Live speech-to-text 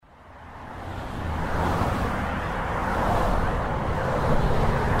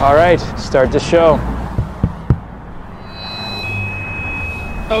All right, start the show.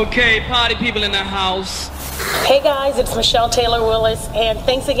 Okay, party people in the house. Hey guys, it's Michelle Taylor Willis, and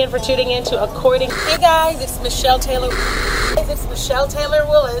thanks again for tuning in to According. Hey guys, it's Michelle Taylor. It's Michelle Taylor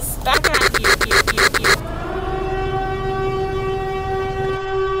Willis. Back at you.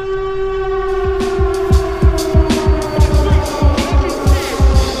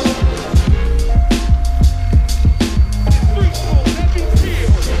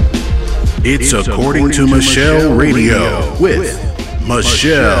 It's According to Michelle Radio with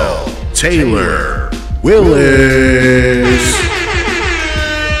Michelle Taylor Willis.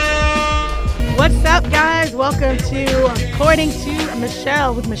 What's up, guys? Welcome to According to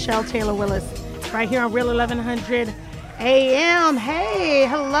Michelle with Michelle Taylor Willis, right here on Real 1100 AM. Hey,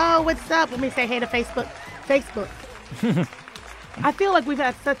 hello, what's up? Let me say hey to Facebook. I feel like we've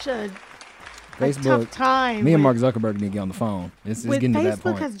had such a tough time. Me and Mark Zuckerberg need to get on the phone. It's getting to that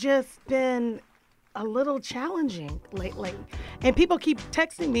point. Facebook has just been a little challenging lately. And people keep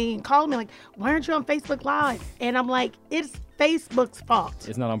texting me and calling me like, why aren't you on Facebook Live? And I'm like, it's Facebook's fault.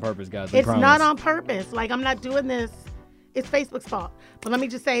 It's not on purpose, guys. It's not on purpose. Like, I'm not doing this. It's Facebook's fault. But let me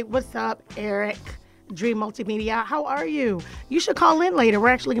just say, what's up, Eric, Dream Multimedia? How are you? You should call in later. We're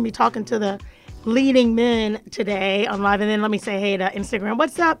actually going to be talking to the leading men today on live. And then let me say hey to Instagram.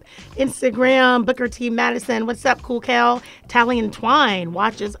 What's up, Instagram? Booker T. Madison. What's up, Cool Cal? Tally and Twine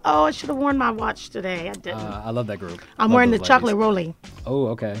watches. Oh, I should have worn my watch today. I didn't. I love that group. I'm wearing the chocolate rollie. Oh,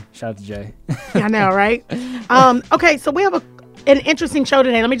 okay. Shout out to Jay. I know, right? Okay, so we have an interesting show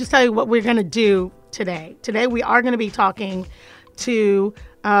today. Let me just tell you what we're going to do today. Today we are going to be talking to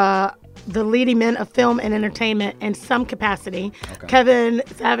the leading men of film and entertainment in some capacity. Okay. Kevin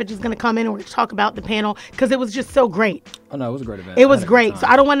Savage is going to come in and we're going to talk about the panel because it was just so great. Oh, no, it was a great event. It was great. So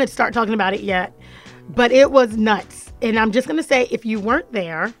I don't want to start talking about it yet, but it was nuts. And I'm just going to say, if you weren't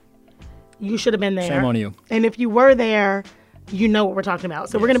there, you should have been there. Shame on you. And if you were there, you know what we're talking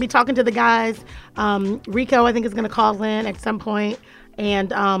about. So we're going to be talking to the guys. Rico, I think, is going to call in at some point. And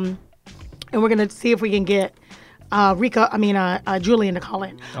we're going to see if we can get Julian to call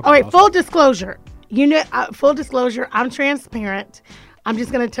in. Okay, all right, awesome. Full disclosure, I'm transparent. I'm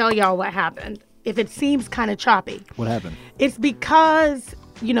just going to tell y'all what happened. If it seems kind of choppy. What happened? It's because,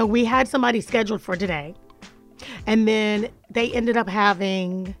 we had somebody scheduled for today. And then they ended up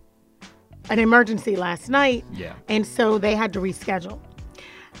having an emergency last night. Yeah. And so they had to reschedule.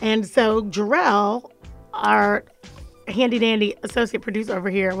 And so Jarrell, our handy-dandy associate producer over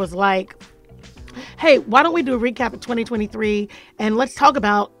here, was like, hey, why don't we do a recap of 2023 and let's talk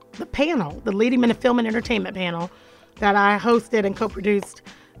about the panel, the Leading Men of Film and Entertainment panel that I hosted and co-produced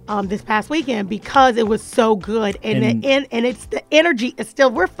this past weekend because it was so good. And it's the energy is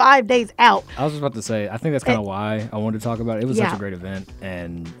still, we're 5 days out. I was just about to say, I think that's kind of why I wanted to talk about it. It was such a great event,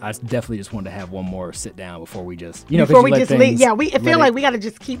 and I definitely just wanted to have one more sit down before we just, before we just leave. Yeah, I feel like we got to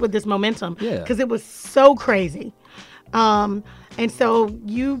just keep with this momentum because it was so crazy. And so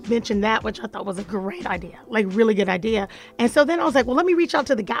you mentioned that, which I thought was a great idea, like really good idea. And so then I was like, well, let me reach out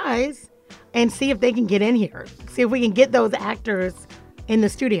to the guys and see if they can get in here, see if we can get those actors in the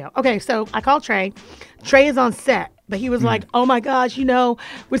studio. Okay, so I called Trey. Trey is on set, but he was like, oh my gosh, we're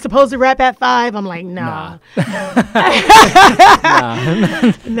supposed to wrap at 5. I'm like, nah.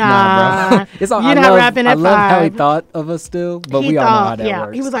 Nah, bro. You're not wrapping at 5. I love how he thought of us still, but we all know how that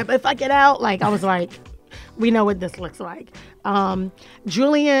works. He was like, if I get out, I was like, we know what this looks like.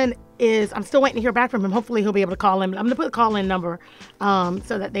 Julian I'm still waiting to hear back from him. Hopefully he'll be able to call in. I'm going to put a call-in number so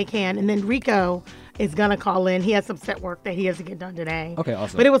that they can. And then Rico is going to call in. He has some set work that he has to get done today. Okay,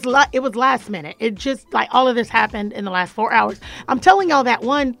 awesome. But it was last minute. It just, all of this happened in the last 4 hours. I'm telling y'all that,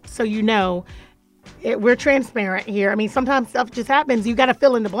 one, so you know, we're transparent here. I mean, sometimes stuff just happens. You got to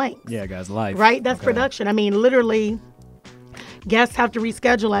fill in the blanks. Yeah, guys, life. Right? That's production. I mean, literally, guests have to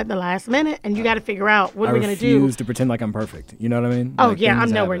reschedule at the last minute, and you got to figure out what are we going to do. I refuse to pretend like I'm perfect. You know what I mean? Oh, yeah,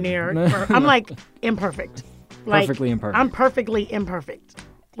 I'm nowhere near. I'm imperfect. Perfectly imperfect. I'm perfectly imperfect.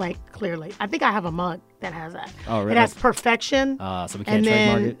 Clearly. I think I have a mug that has that. Oh, really? It has perfection. So we can't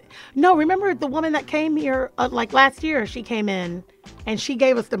trademark it? No, remember the woman that came here, last year, she came in, and she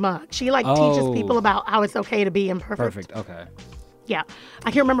gave us the mug. She, teaches people about how it's okay to be imperfect. Perfect, okay. Yeah.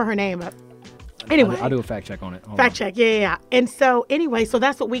 I can't remember her name, but anyway. I'll do a fact check on it. Fact check, yeah. And so, anyway, so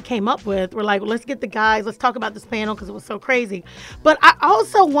that's what we came up with. We're like, well, let's get the guys. Let's talk about this panel because it was so crazy. But I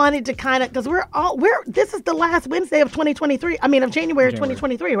also wanted to kind of, because this is the last Wednesday of 2023. I mean, of January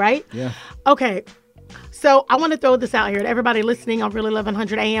 2023, right? Yeah. Okay. So I want to throw this out here to everybody listening on Real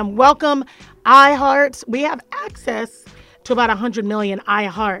 1100 AM. Welcome, iHeart. We have access to about 100 million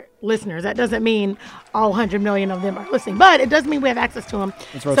iHeart listeners. That doesn't mean all 100 million of them are listening, but it does mean we have access to them.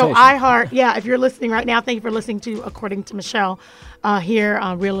 So iHeart, if you're listening right now, thank you for listening to According to Michelle here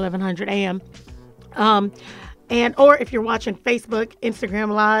on Real 1100 AM. Or if you're watching Facebook,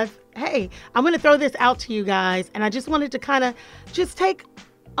 Instagram Live, hey, I'm going to throw this out to you guys. And I just wanted to kind of just take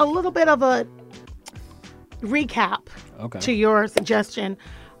a little bit of a recap to your suggestion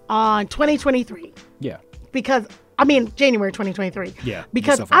on 2023. Yeah. Because, January 2023. Yeah.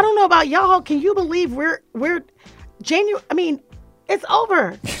 Because so I don't know about y'all. Can you believe we're January? It's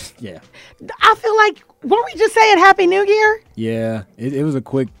over. Yeah. I feel like, weren't we just saying Happy New Year? Yeah. It was a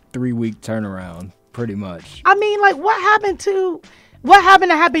quick 3-week turnaround. Pretty much. What happened to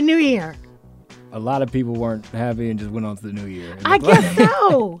Happy New Year? A lot of people weren't happy and just went on to the new year. I guess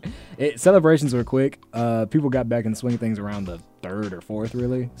so. Celebrations were quick. People got back in the swing of things around the 3rd or 4th,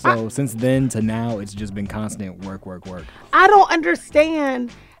 really. So since then to now, it's just been constant work. I don't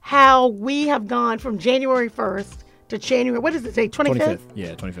understand how we have gone from January 1st to January, what is it say, 25th?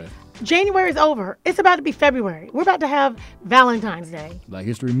 Yeah, 25th. January's over. It's about to be February. We're about to have Valentine's Day. Black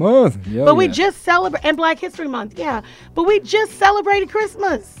History Month. We just celebrate, and Black History Month, yeah. But we just celebrated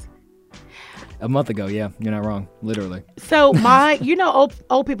Christmas. A month ago, yeah. You're not wrong. Literally. So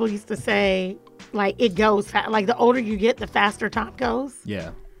old people used to say, like, it goes fast. Like, the older you get, the faster time goes.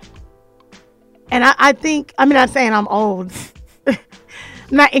 Yeah. And I think, I'm not saying I'm old.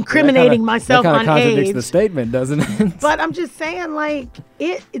 I'm not incriminating myself on age. That kind of contradicts the statement, doesn't it? But I'm just saying, like,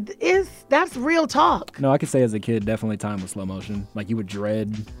 that's real talk. No, I could say as a kid, definitely time was slow motion. Like, you would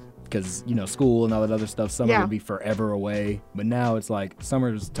dread, because, school and all that other stuff, summer would be forever away. But now it's like,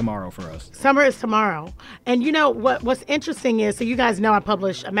 summer's tomorrow for us. Summer is tomorrow. And what's interesting is, so you guys know I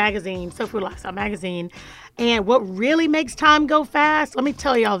publish a magazine, Soul Food Lifestyle magazine. And what really makes time go fast, let me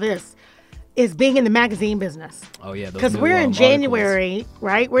tell y'all this, is being in the magazine business. Oh, yeah. Because we're in January,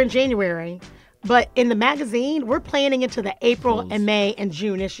 right? We're in January. But in the magazine, we're planning into the April and May and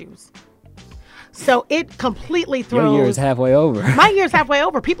June issues. So it completely throws. Your year is halfway over. My year's halfway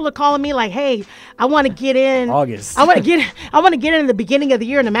over. People are calling me like, hey, I want to get in. August. I want to get in the beginning of the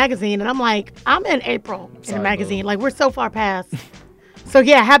year in the magazine. And I'm like, I'm in April in the magazine. Boo. Like, we're so far past. So,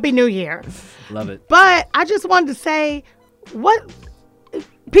 yeah, Happy New Year. Love it. But I just wanted to say,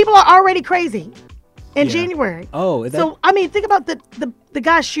 people are already crazy in January. Oh, so think about the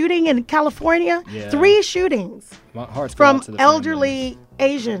guy shooting in California. Yeah. 3 shootings from elderly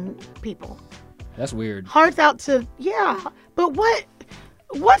Asian people. That's weird. Hearts out to but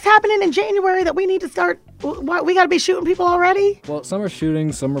what's happening in January that we need to start? We got to be shooting people already? Well, some are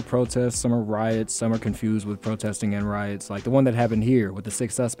shootings, some are protests, some are riots, some are confused with protesting and riots. Like the one that happened here with the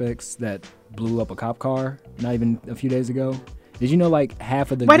 6 suspects that blew up a cop car not even a few days ago. Did you know like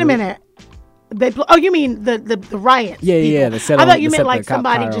half of the Wait a minute. You mean the riots? Yeah. I thought you meant like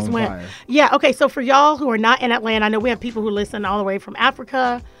somebody just went. Fire. Yeah, okay. So for y'all who are not in Atlanta, I know we have people who listen all the way from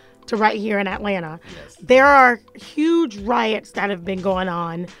Africa to right here in Atlanta. Yes. There are huge riots that have been going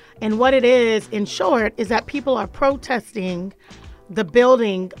on. And what it is, in short, is that people are protesting the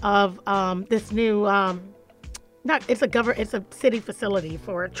building of this new, it's a city facility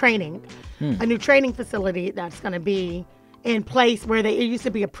for training, a new training facility that's going to be in place where it used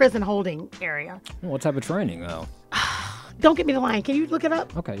to be a prison holding area. What type of training, though? Don't get me the line. Can you look it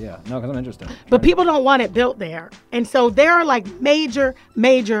up? Okay, yeah. No, because I'm interested. But people don't want it built there. And so there are like major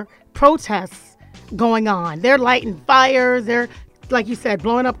protests going on. They're lighting fires. They're, like you said,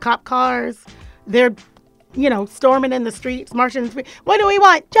 blowing up cop cars. They're, storming in the streets, marching in the streets. What do we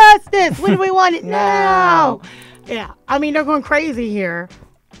want? Justice. When do we want it? Now. Yeah. They're going crazy here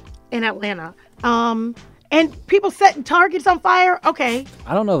in Atlanta. And people setting targets on fire. Okay.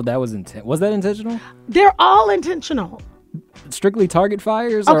 I don't know if that was was that intentional? They're all intentional. Strictly target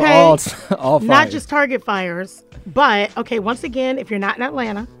fires or all fires? Not just target fires. But, okay, once again, if you're not in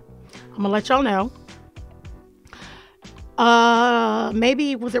Atlanta, I'm going to let y'all know.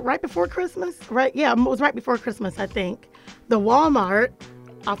 Maybe, was it right before Christmas? Right? Yeah, it was right before Christmas, I think. The Walmart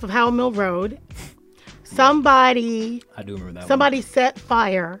off of Howell Mill Road, I do remember that somebody set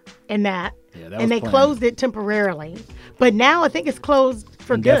fire in that. Yeah, that and they closed it temporarily. But now I think it's closed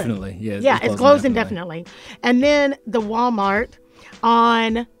for good. Indefinitely. Yeah, it's closed indefinitely. And then the Walmart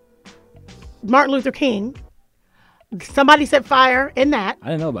on Martin Luther King, somebody set fire in that. I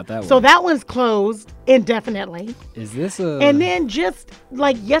didn't know about that one. So that one's closed indefinitely. Is this And then just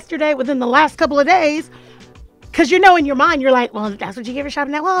like yesterday, within the last couple of days, because in your mind, you're like, well, that's what you get for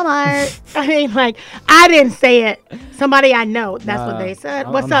shopping at Walmart. I didn't say it. Somebody I know, that's what they said.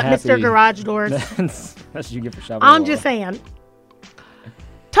 What's up, happy. Mr. Garage Doors? That's what you get for shopping I'm just saying.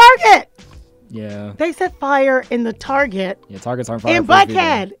 Target. Yeah. They set fire in the Target. Yeah, Target's on fire. In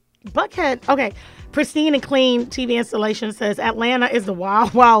Buckhead. Buckhead. Okay. Pristine and Clean TV installation says Atlanta is the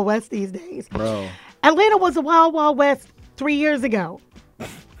wild, wild west these days. Bro. Atlanta was the wild, wild west 3 years ago.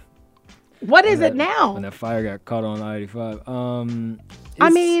 What is it now? When that fire got caught on I-85.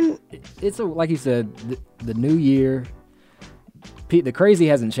 It's like you said, the new year. The crazy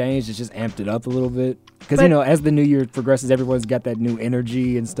hasn't changed. It's just amped it up a little bit. Because, as the new year progresses, everyone's got that new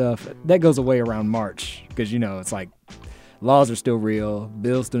energy and stuff. That goes away around March. Because, it's like laws are still real.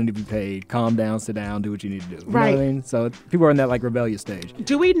 Bills still need to be paid. Calm down, sit down, do what you need to do. You know what I mean? So people are in that like rebellious stage.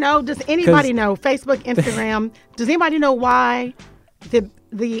 Do we know, does anybody know, Facebook, Instagram, does anybody know why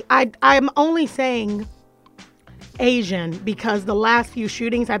I'm only saying Asian because the last few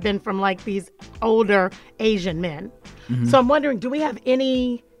shootings have been from like these older Asian men. Mm-hmm. So I'm wondering, do we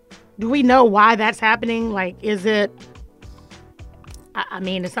know why that's happening? Like, is it,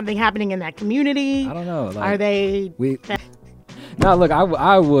 is something happening in that community? I don't know. Like, are they? No, look,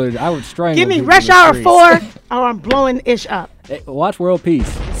 I would strangle. Give me Rush Hour 4 or I'm blowing ish up. Hey, watch World Peace.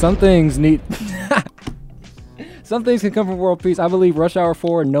 Some things can come from World Peace. I believe Rush Hour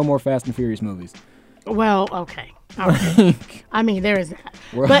 4 and no more Fast and Furious movies. Well, okay. All right. There is that.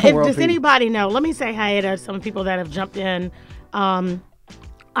 But does anybody know? Let me say hi to some people that have jumped in. I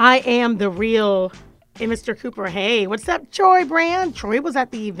am the real Mr. Cooper. Hey, what's up, Troy Brand? Troy was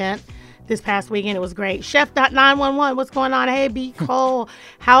at the event this past weekend. It was great. Chef.911, what's going on? Hey, B. Cole,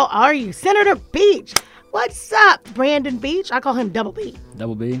 how are you? Senator Beach, what's up? Brandon Beach, I call him Double B.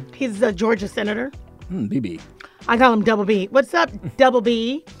 Double B? He's a Georgia senator. BB. I call him Double B. What's up, Double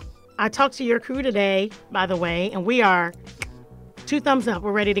B? I talked to your crew today, by the way, and we are 2 thumbs up.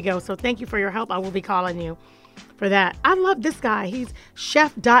 We're ready to go. So thank you for your help. I will be calling you for that. I love this guy. He's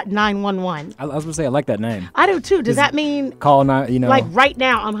Chef.911. I was going to say, I like that name. I do too. Does that mean call 9, like right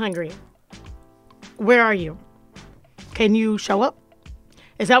now I'm hungry? Where are you? Can you show up?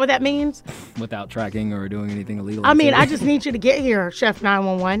 Is that what that means? Without tracking or doing anything illegal. I just need you to get here,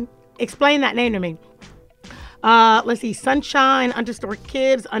 Chef911. Explain that name to me. Let's see,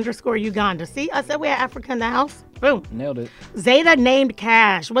 Sunshine_kids_Uganda. See, I said we had Africa in the house. Boom. Nailed it. Zeta named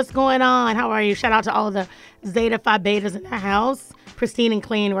Cash. What's going on? How are you? Shout out to all the Zeta Phi Betas in the house. Pristine and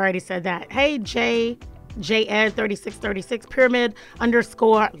Clean, we already said that. Hey, Ed 3636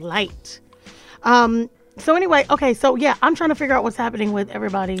 Pyramid_light. So anyway, okay, so yeah, I'm trying to figure out what's happening with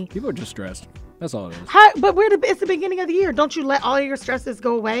everybody. People are just stressed. That's all it is. But it's the beginning of the year. Don't you let all your stresses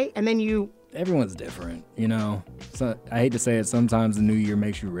go away and then you... Everyone's different, So I hate to say it, sometimes the new year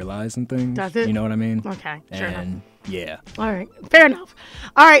makes you realize some things. Does it? You know what I mean? Okay, sure enough. Yeah. All right, fair enough.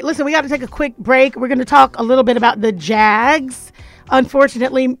 All right, listen, we got to take a quick break. We're going to talk a little bit about the Jags.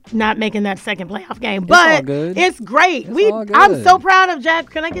 Unfortunately, not making that second playoff game, but it's great. I'm so proud of Jags.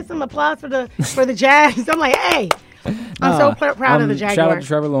 Can I get some applause for the Jags? I'm like, hey. I'm so proud of the Jaguars. Shout out to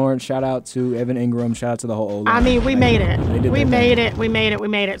Trevor Lawrence. Shout out to Evan Ingram. Shout out to the whole O-line. We made it. We made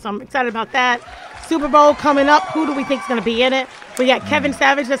it. So I'm excited about that. Super Bowl coming up. Who do we think is going to be in it? We got Kevin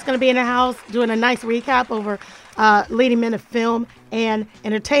Savage that's going to be in the house doing a nice recap over leading men of film and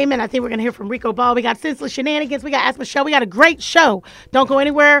entertainment. I think we're going to hear from Rico Ball. We got Senseless Shenanigans. We got Ask Michelle. We got a great show. Don't go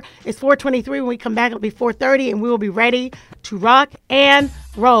anywhere. It's 4:23. When we come back, it'll be 4:30, and we will be ready to rock and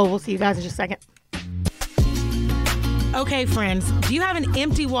roll. We'll see you guys in just a second. Okay, friends, do you have an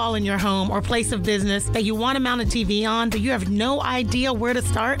empty wall in your home or place of business that you want to mount a TV on, but you have no idea where to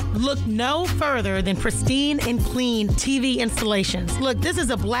start? Look no further than Pristine and Clean TV Installations. Look, this is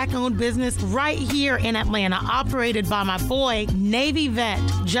a Black-owned business right here in Atlanta, operated by my boy, Navy vet,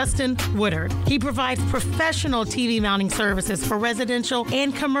 Justin Woodard. He provides professional TV mounting services for residential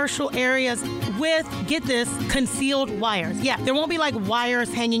and commercial areas with, get this, concealed wires. Yeah, there won't be like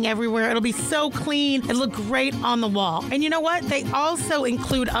wires hanging everywhere. It'll be so clean. It'll look great on the wall. And you know what? They also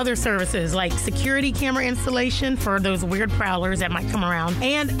include other services like security camera installation for those weird prowlers that might come around.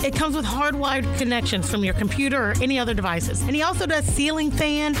 And it comes with hardwired connections from your computer or any other devices. And he also does ceiling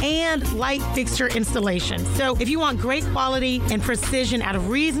fan and light fixture installation. So if you want great quality and precision at a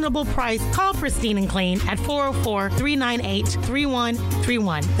reasonable price, call Pristine and Clean at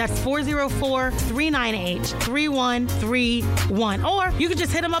 404-398-3131. That's 404-398-3131. Or you can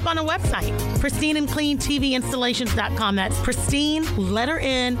just hit them up on a website, pristineandcleantvinstallations.com. That's pristine, letter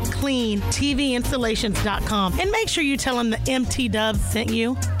N, clean, tvinstallations.com. And make sure you tell them the MT Dubs sent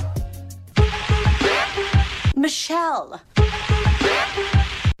you. Michelle.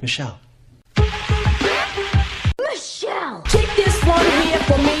 Michelle. Michelle. Keep this one here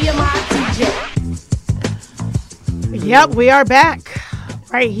for me and my DJ. Yep, we are back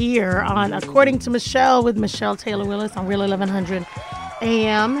right here on According to Michelle with Michelle Taylor Willis on Real 1100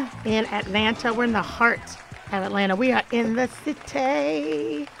 a.m. in Atlanta. We're in the heart of Atlanta. We are in the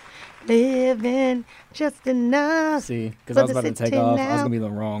city, living just enough. See, because I was about to take off. I was going to be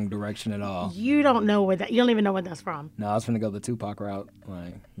the wrong direction at all. You don't know where that, you don't even know where that's from. No, I was going to go the Tupac route.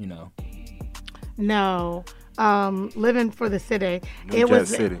 Like, you know. No. Living for the city. New Jack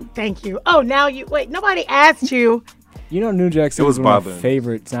City. Thank you. Oh, now you, wait, nobody asked you. You know New Jack City was one of my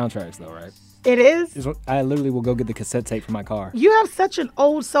favorite soundtracks, though, right? It is? I literally will go get the cassette tape from my car. You have such an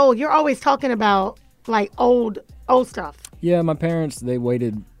old soul. You're always talking about, like, old stuff. Yeah, my parents, they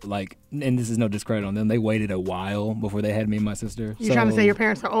waited, like, and this is no discredit on them, they waited a while before they had me and my sister. You trying to say your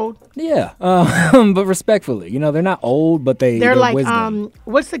parents are old? Yeah, but respectfully. You know, they're not old, but they're like, wisdom.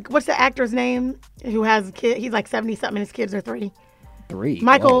 What's the actor's name who has a kid? He's like 70-something, his kids are 3.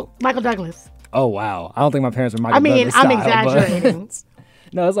 Michael Douglas. Oh, wow. I don't think my parents were Michael Douglas I'm style, exaggerating.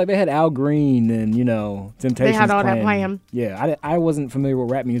 No, it's like they had Al Green and, you know, Temptations. They had all playing. that playing. Yeah, I wasn't familiar with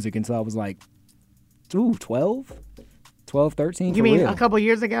rap music until I was like, 12, 13. You mean real. a couple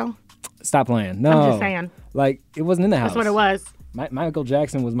years ago? Stop playing. No. I'm just saying. Like, it wasn't in the house. That's what it was. Michael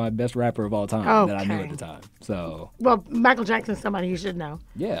Jackson was my best rapper of all time that I knew at the time. So. Well, Michael Jackson's somebody you should know.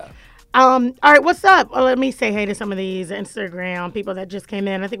 Yeah. All right, what's up? Well, let me say hey to some of these Instagram people that just came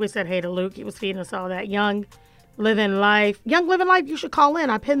in. I think we said hey to Luke. He was feeding us all that Young Living Life. Young Living Life, you should call in.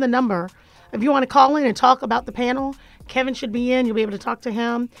 I pinned the number. If you want to call in and talk about the panel, Kevin should be in. You'll be able to talk to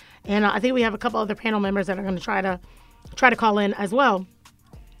him. And I think we have a couple other panel members that are going to try to call in as well.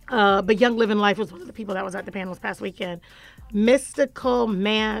 But Young Living Life was one of the people that was at the panel this past weekend. Mystical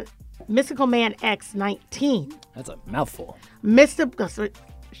Man X19. That's a mouthful.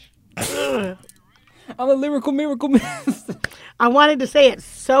 I'm a lyrical miracle. I wanted to say it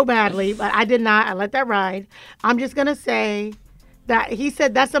so badly, but I did not. I let that ride. I'm just going to say that he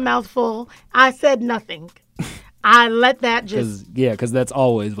said that's a mouthful. I said nothing. I let that just... Because that's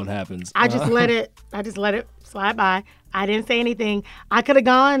always what happens. I just let it slide by. I didn't say anything. I could have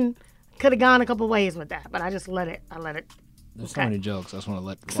gone a couple ways with that, but I just let it. There's so many jokes. I just want to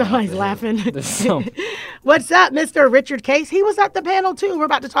let... Somebody's laughing. What's up, Mr. Richard Case? He was at the panel, too. We're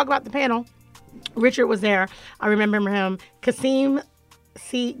about to talk about the panel. Richard was there. I remember him. Kasim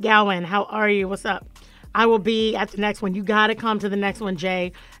C. Gowan, how are you? What's up? I will be at the next one. You got to come to the next one,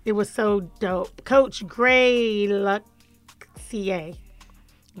 Jay. It was so dope. Coach Gray LCA.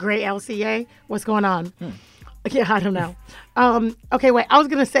 Gray LCA? What's going on? Yeah, I don't know. Okay, wait. I was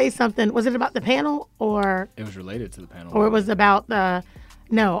going to say something. Was it about the panel or? It was related to the panel. Or it was about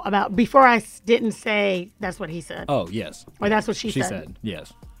before I didn't say that's what he said. Oh, yes. Or that's what she said. She said,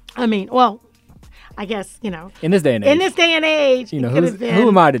 yes. I mean, well, I guess, you know. In this day and age. You know, who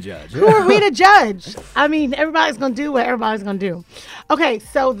am I to judge? Who are we to judge? I mean, everybody's going to do what everybody's going to do. Okay,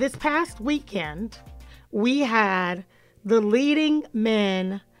 so this past weekend, we had the leading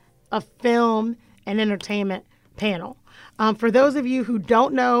men of film and entertainment panel. For those of you who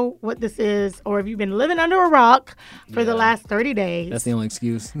don't know what this is, or if you've been living under a rock for the last 30 days. That's the only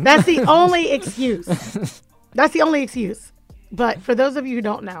excuse. That's the only excuse. That's the only excuse. But for those of you who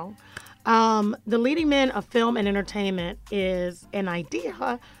don't know, the leading men of film and entertainment is an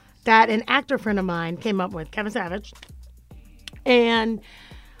idea that an actor friend of mine came up with, Kevin Savage. And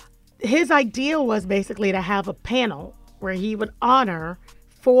his idea was basically to have a panel where he would honor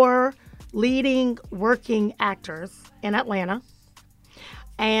 4 leading working actors in Atlanta.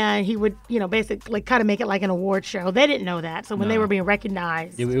 And he would, basically kind of make it like an award show. They didn't know that. So when they were being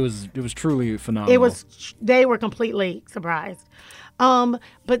recognized. It was truly phenomenal. They were completely surprised.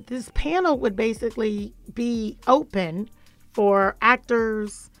 But this panel would basically be open for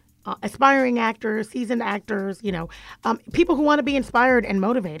actors, aspiring actors, seasoned actors, people who want to be inspired and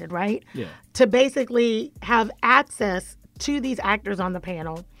motivated, right? Yeah. To basically have access to these actors on the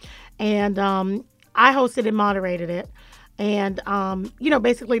panel. And I hosted and moderated it. And,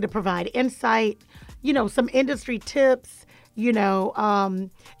 basically to provide insight, some industry tips,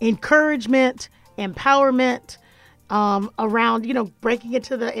 encouragement, empowerment around, breaking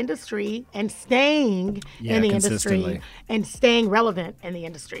into the industry and staying in the industry and staying relevant in the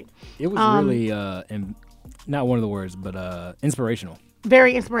industry. It was really, not one of the words, but inspirational.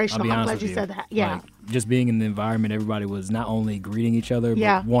 Very inspirational. I'm glad you said that. Yeah. Like, just being in the environment, everybody was not only greeting each other,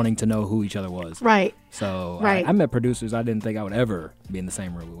 but wanting to know who each other was. Right. So I met producers I didn't think I would ever be in the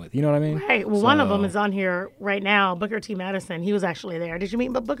same room with. You know what I mean? Right. Well, one of them is on here right now, Booker T. Madison. He was actually there. Did you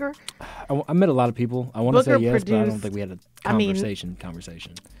meet Booker? I met a lot of people. I want to say yes, but I don't think we had a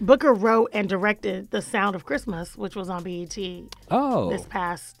conversation. Booker wrote and directed The Sound of Christmas, which was on BET this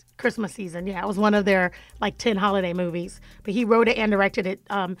past Christmas season. Yeah, it was one of their 10 holiday movies. But he wrote it and directed it.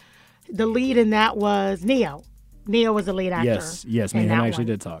 The lead in that was Neo. Neo was the lead actor. Yes, me and him actually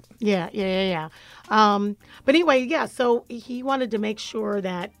did talk. Yeah. But anyway, yeah, so he wanted to make sure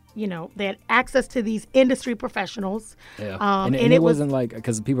that, they had access to these industry professionals. Yeah. And it wasn't like,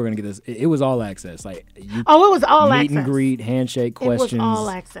 because people are going to get this, it was all access. Like, it was all meet access. Meet and greet, handshake, questions. It was all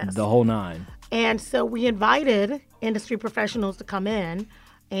access. The whole nine. And so we invited industry professionals to come in,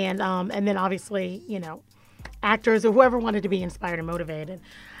 and then obviously, actors or whoever wanted to be inspired and motivated.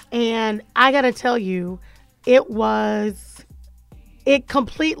 And I got to tell you, it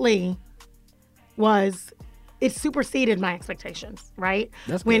superseded my expectations, right?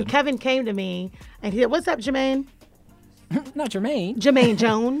 That's when good. Kevin came to me and he said, "What's up, Jermaine?" Not Jermaine. Jermaine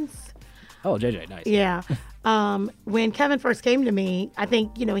Jones. Oh, JJ, nice. Yeah. When Kevin first came to me, I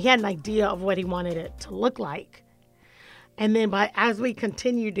think, he had an idea of what he wanted it to look like. And then as we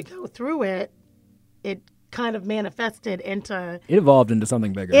continued to go through it, it kind of manifested into... It evolved into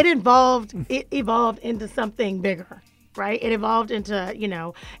something bigger. It evolved into something bigger, right? It evolved into,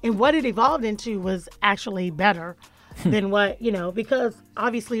 and what it evolved into was actually better than what, because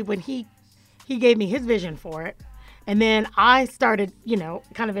obviously when he gave me his vision for it, and then I started,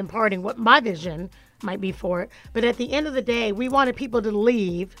 kind of imparting what my vision might be for it. But at the end of the day, we wanted people to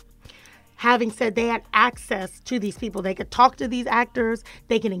leave having said they had access to these people. They could talk to these actors.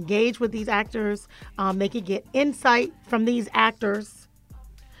 They can engage with these actors. They could get insight from these actors.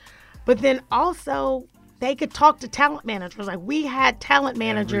 But then also, they could talk to talent managers. Like, we had talent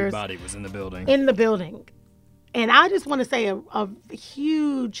managers. Everybody was in the building. And I just want to say a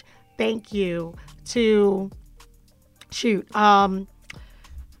huge thank you to,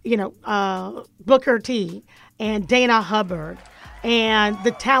 Booker T and Dana Hubbard and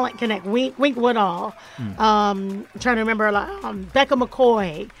the Talent Connect, Wink Woodall, trying to remember, Becca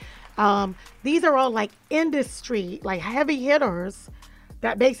McCoy. These are all like industry, like heavy hitters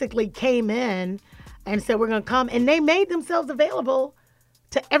that basically came in and said, we're going to come. And they made themselves available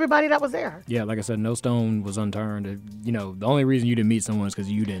to everybody that was there. Yeah, like I said, no stone was unturned. The only reason you didn't meet someone is because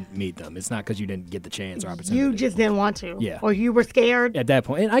you didn't meet them. It's not because you didn't get the chance or opportunity. You just didn't want to. Yeah. Or you were scared. At that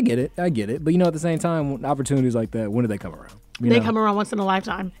point. And I get it. But, at the same time, opportunities like that, when do they come around? They come around once in a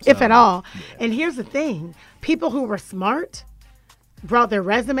lifetime, if at all. Yeah. And here's the thing. People who were smart brought their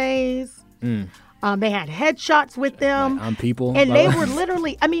resumes. They had headshots with them. Like, I'm people. And they were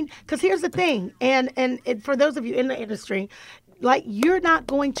literally, because here's the thing. And for those of you in the industry, like, you're not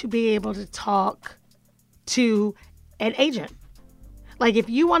going to be able to talk to an agent. Like,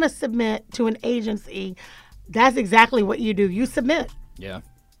 if you want to submit to an agency, that's exactly what you do. You submit. Yeah.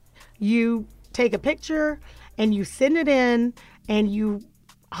 You take a picture and you send it in and you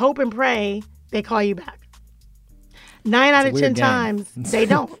hope and pray they call you back. 9 out of 10 times, they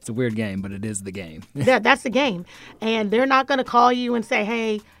don't. It's a weird game, but it is the game. That's the game. And they're not going to call you and say,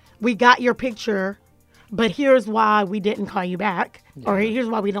 hey, we got your picture, but here's why we didn't call you back, or here's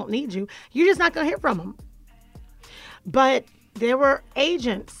why we don't need you. You're just not going to hear from them. But there were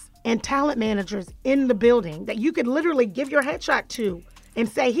agents and talent managers in the building that you could literally give your headshot to and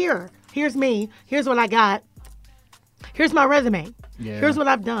say, here's me, here's what I got, here's my resume, here's what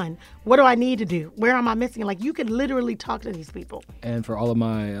I've done, what do I need to do, where am I missing? Like, you could literally talk to these people. And for all of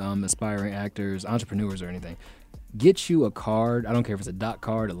my aspiring actors, entrepreneurs or anything, get you a card. I don't care if it's a dot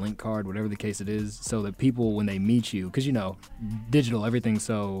card, a link card, whatever the case it is, so that people, when they meet you, because, digital, everything's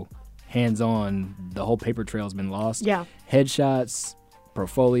so hands-on, the whole paper trail's been lost. Yeah. Headshots,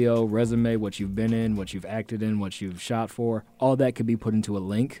 portfolio, resume, what you've been in, what you've acted in, what you've shot for, all that could be put into a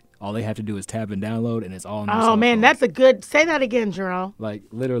link. All they have to do is tab and download, and it's all in their cell phone. That's a good, say that again, Jarrell. Like,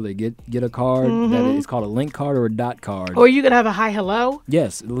 literally, get a card that is called a link card or a dot card. Or you could have a hi, hello.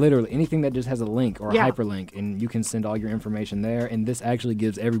 Yes, literally, anything that just has a link or a hyperlink, and you can send all your information there, and this actually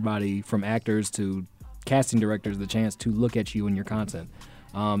gives everybody, from actors to casting directors, the chance to look at you and your content.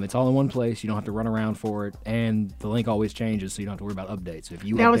 It's all in one place. You don't have to run around for it, and the link always changes, so you don't have to worry about updates. If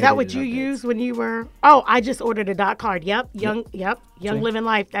you now, is that what you used when you were? Oh, I just ordered a dot card. Yep, young living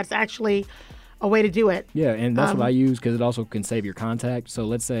life. That's actually a way to do it. Yeah, and that's what I use because it also can save your contact. So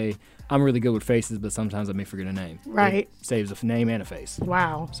let's say I'm really good with faces, but sometimes I may forget a name. Right. It saves a name and a face.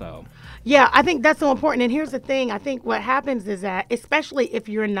 Wow. So. Yeah, I think that's so important. And here's the thing. I think what happens is that, especially if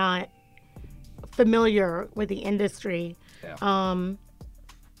you're not familiar with the industry,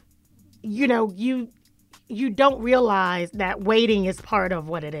 you don't realize that waiting is part of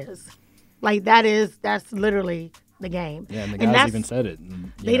what it is. Like, that's literally the game. Yeah, and the guys even said it.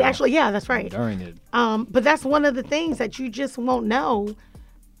 That's right. During it. But that's one of the things that you just won't know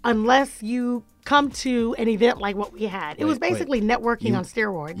unless you come to an event like what we had. It was basically networking on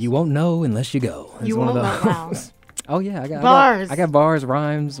steroids. You won't know unless you go. You won't know. Wow. Oh yeah, bars. I got bars,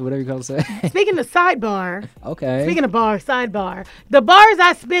 rhymes, whatever you call it. Speaking of sidebar. Okay. Speaking of bar, sidebar. The bars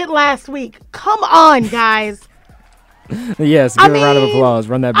I spit last week. Come on, guys. Yes, give a round of applause.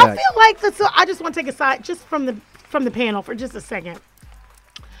 Run that back. I feel like this. I just want to take a side just from the panel for just a second.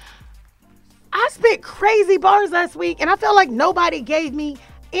 I spit crazy bars last week, and I feel like nobody gave me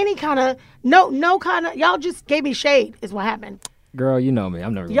any kind of y'all just gave me shade. Is what happened. Girl, you know me.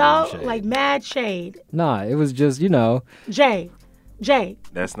 I'm never y'all gonna give you shade. like mad shade. Nah, it was just Jay.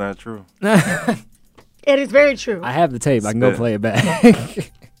 That's not true. It is very true. I have the tape. I can go play it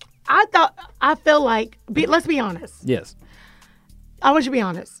back. I feel like let's be honest. Yes. I want you to be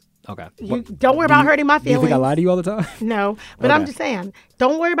honest. Okay. Don't worry about hurting my feelings. Do you think I lie to you all the time? No, but Okay. I'm just saying,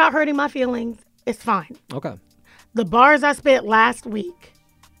 don't worry about hurting my feelings. It's fine. Okay. The bars I spit last week,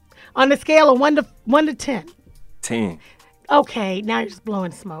 on the scale of 1 to 10. 10. Okay, now you're just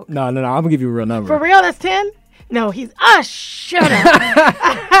blowing smoke. No. I'm gonna give you a real number. For real, that's 10? No, shut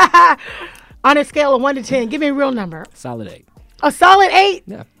up. On a scale of 1 to 10, give me a real number. Solid 8. A solid 8?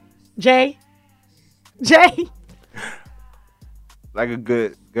 Yeah. Jay? Like a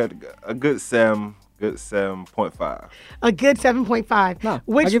good 7.5. A good 7.5. No,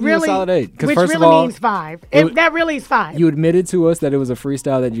 which I give really, you a solid 8. 'Cause which first really of all, means 5. it- That really is 5. You admitted to us that it was a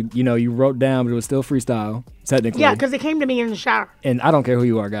freestyle that you wrote down, but it was still freestyle technically. Yeah, because it came to me in the shower. And I don't care who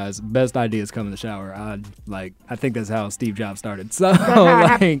you are, guys. Best ideas come in the shower. I think that's how Steve Jobs started. So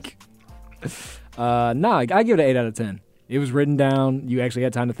I give it an 8 out of 10. It was written down. You actually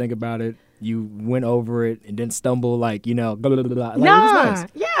had time to think about it. You went over it and didn't stumble blah, blah, blah. Like, it was nice.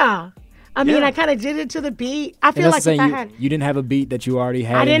 Yeah. I mean, I kind of did it to the beat. I feel And like that's if I had... you didn't have a beat that you already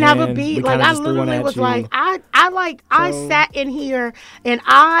had. I didn't in have a hand. beat. We Like, kinda I just threw one literally at was you. like, I sat in here and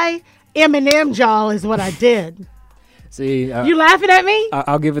I Eminem jaw is what I did. See, You laughing at me?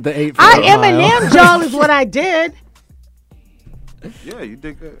 I'll give it the 8 for I 8 Mile. Eminem jaw is what I did. Yeah, you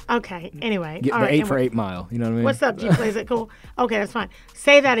did good. Okay, anyway. Get all the right, 8 for 8 Mile. You know what I mean? What's up, G-Play? Is it cool? Okay, that's fine.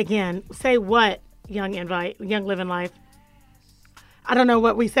 Say that again. Say what, Young Living Life? I don't know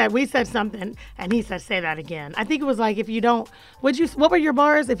what we said. We said something, and he said, say that again. I think it was like, if you don't, what were your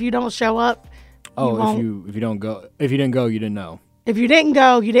bars? If you don't show up, if you don't go, if you didn't go, you didn't know. If you didn't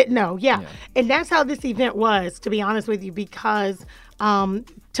go, you didn't know. Yeah. And that's how this event was, to be honest with you, because to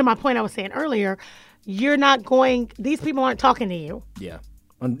my point I was saying earlier, you're not going, these people aren't talking to you. Yeah.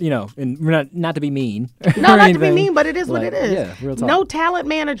 And we're not to be mean. No, not to be mean, but it is what it is. Yeah, real talk. No talent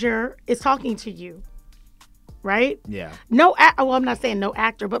manager is talking to you. Right? Yeah. Well, I'm not saying no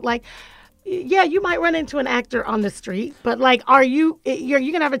actor, but like, yeah, you might run into an actor on the street, but like, you're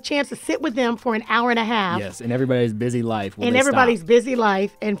going to have a chance to sit with them for an hour and a half. Yes, in everybody's busy life. Busy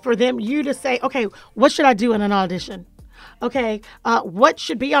life, and for you to say, okay, what should I do in an audition? Okay, what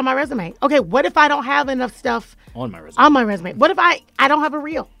should be on my resume? Okay, what if I don't have enough stuff on my resume? What if I don't have a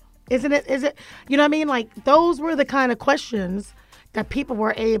reel? Is it, you know what I mean? Like, those were the kind of questions that people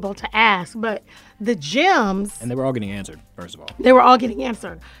were able to ask, but the gems... And they were all getting answered, first of all. They were all getting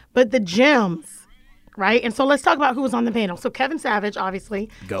answered. But the gems, right? And so let's talk about who was on the panel. So Kevin Savage, obviously.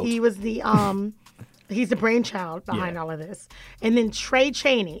 GOAT. He was the... he's the brainchild behind all of this. And then Trey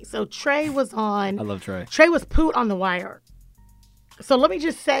Chaney. So Trey was on... I love Trey. Trey was Poot on The Wire. So let me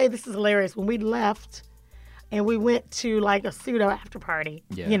just say, this is hilarious. When we left and we went to like a pseudo after party,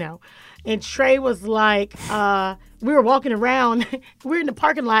 and Trey was like... we were walking around, we were in the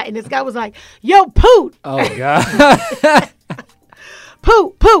parking lot, and this guy was like, yo, Poot. Oh, God.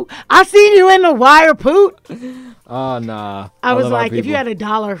 Poot, I seen you in The Wire, Poot. Oh, nah. I was like, if you had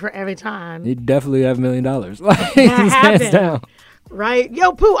 $1 for every time. You'd definitely have $1 million. Like, that happened. down. Right?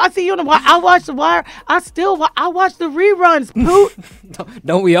 Yo, Poot, I see you in The Wire. I watched The Wire. I watch the reruns, Poot.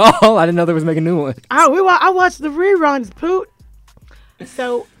 Don't we all? I didn't know they was making new ones. I watched the reruns, Poot.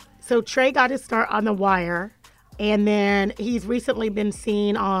 So Trey got his start on The Wire. And then he's recently been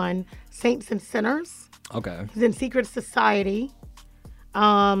seen on Saints and Sinners. Okay. He's in Secret Society.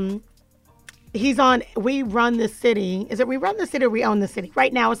 He's on We Run the City. Is it We Run the City or We Own the City?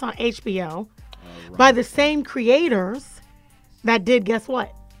 Right now it's on HBO by the same creators that did, guess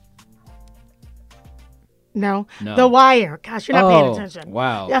what? No. The Wire. Gosh, you're not paying attention.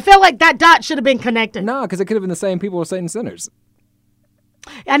 Wow. I feel like that dot should have been connected. No, because it could have been the same people with Saints and Sinners.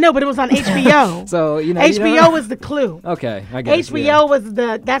 I know, but it was on HBO. So, HBO was the clue. Okay, I guess. HBO was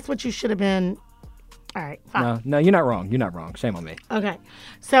that's what you should have been. All right, fine. No, you're not wrong. You're not wrong. Shame on me. Okay.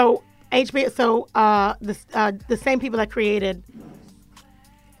 So, HBO, the same people that created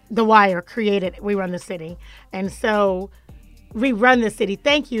The Wire created We Run the City. And so, We Run the City.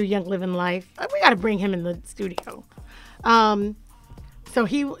 Thank you, Young Living Life. We got to bring him in the studio. So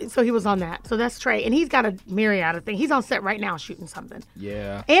he was on that. So that's Trey, and he's got a myriad of things. He's on set right now shooting something.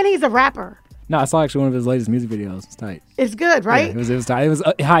 Yeah. And he's a rapper. No, I saw actually one of his latest music videos. It's tight. It's good, right? Yeah, it was tight. It was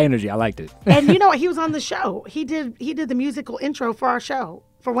high energy. I liked it. And you know what? He was on the show. He did the musical intro for our show,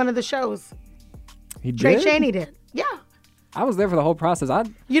 for one of the shows. He did? Trey Chaney did. Yeah. I was there for the whole process.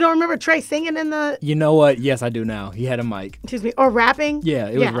 You don't remember Trey singing in the... You know what? Yes, I do now. He had a mic. Excuse me. Or rapping? Yeah,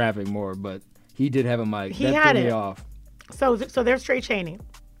 it was rapping more, but he did have a mic. He that had threw it. me off. So there's Trey Chaney.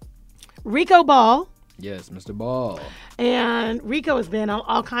 Rico Ball. Yes, Mr. Ball. And Rico has been on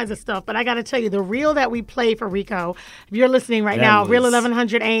all kinds of stuff, but I got to tell you, the reel that we played for Rico, if you're listening right now, Real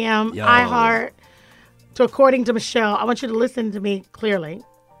 1100 AM, iHeart, to According to Michelle, I want you to listen to me clearly.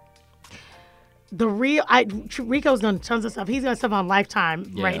 Rico's done tons of stuff. He's got stuff on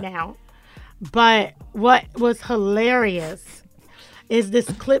Lifetime right now. But what was hilarious is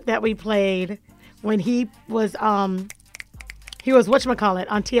this clip that we played when he was whatchamacallit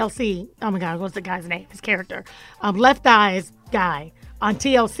on TLC. Oh my God, what's the guy's name? His character. Left Eye's guy on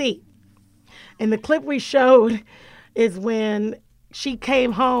TLC. And the clip we showed is when she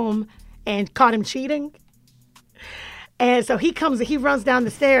came home and caught him cheating. And so he runs down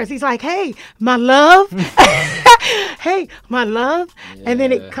the stairs. He's like, hey, my love. Hey, my love. Yeah. And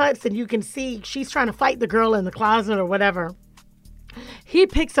then it cuts and you can see she's trying to fight the girl in the closet or whatever. He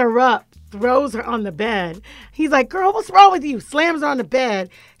picks her up, throws her on the bed. He's like, girl, what's wrong with you? Slams her on the bed.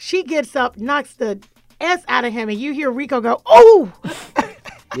 She gets up, knocks the S out of him, and you hear Rico go, oh!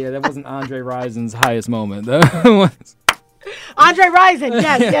 Yeah, that wasn't Andre Rison's highest moment. Andre Rison,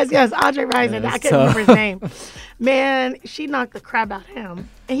 yes, Andre Rison. I couldn't remember his name. Man, she knocked the crap out of him.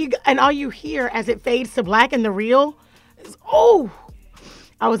 And all you hear as it fades to black in the reel is, oh!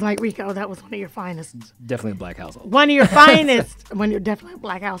 I was like, Rico, that was one of your finest. Definitely a black household. One of your finest. When you're definitely a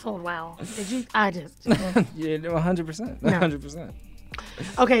black household. Wow. Did you? I just. Yeah, 100%. 100%.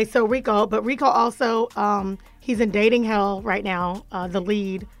 Okay, so Rico also, he's in Dating Hell right now. The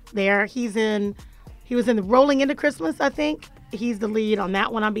lead there. He was in the Rolling Into Christmas, I think. He's the lead on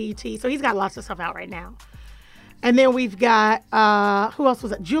that one on BET. So he's got lots of stuff out right now. And then we've got, who else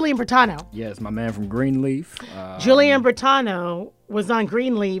was it? Julian Bertano. Yes, my man from Greenleaf. Julian Bertano was on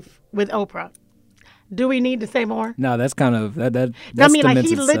Greenleaf with Oprah. Do we need to say more? No, that's kind of, that I mean, like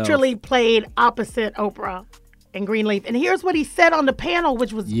he literally played opposite Oprah in Greenleaf. And here's what he said on the panel,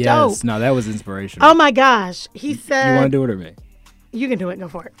 which was dope. Yes, no, that was inspirational. Oh my gosh. He said. You want to do it or me? You can do it. Go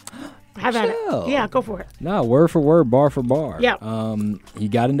for it. Have at it. Yeah, go for it. No, word for word, bar for bar. Yeah. He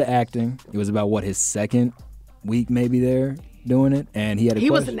got into acting. It was about, his second week maybe there doing it, and he had a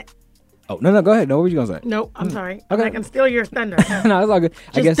question. Oh, no, go ahead. No, what were you going to say? No, I'm sorry. Okay. I can steal your thunder. No, it's all good.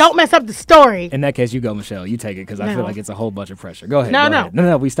 I guess don't mess up the story. In that case, you go, Michelle. You take it, because I feel like it's a whole bunch of pressure. Go ahead. No.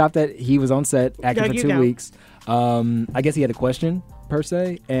 No. We stopped at, he was on set, acting for 2 weeks. I guess he had a question, per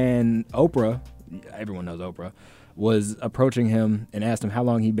se, and Oprah, everyone knows Oprah, was approaching him and asked him how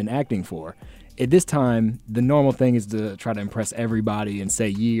long he'd been acting for. At this time, the normal thing is to try to impress everybody and say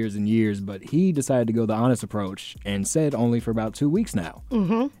years and years, but he decided to go the honest approach and said only for about 2 weeks now.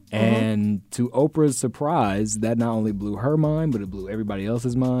 Mm-hmm. And to Oprah's surprise, that not only blew her mind, but it blew everybody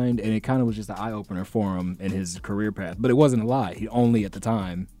else's mind, and it kind of was just an eye-opener for him in his career path. But it wasn't a lie. He only at the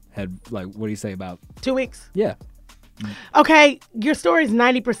time had, what do you say, about 2 weeks? Yeah. Okay, your story is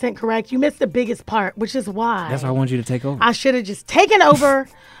 90% correct. You missed the biggest part, which is why. That's why I want you to take over. I should have just taken over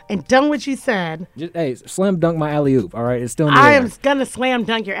and done what you said. Hey, slam dunk my alley-oop, all right? It's still in the I air. am going to slam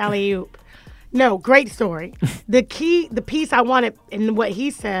dunk your alley-oop. No, great story. The piece I wanted in what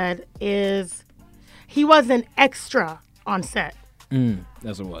he said is he was an extra on set.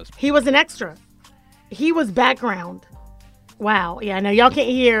 That's what it was. He was an extra. He was background. Wow. Yeah, I know y'all can't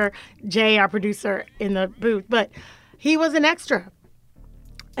hear Jay, our producer, in the booth, but he was an extra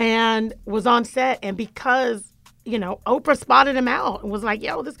and was on set. And because, Oprah spotted him out and was like,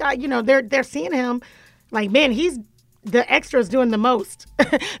 yo, this guy, they're seeing him like, man, the extra's doing the most.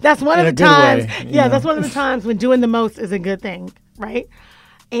 That's one of the times. Yeah, that's one of the times when doing the most is a good thing. Right.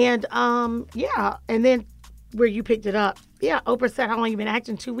 And, and then where you picked it up. Yeah. Oprah said, how long you been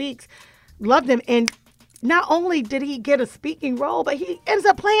acting? 2 weeks. Loved him. And not only did he get a speaking role, but he ends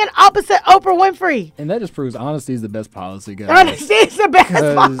up playing opposite Oprah Winfrey. And that just proves honesty is the best policy, guys. Honesty is the best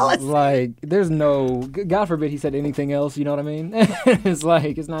policy. Like, there's no, God forbid he said anything else, you know what I mean? It's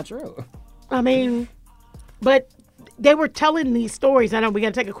like, it's not true. I mean, but they were telling these stories. I know we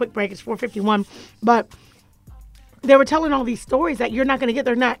got to take a quick break. It's 4:51. But they were telling all these stories that you're not going to get.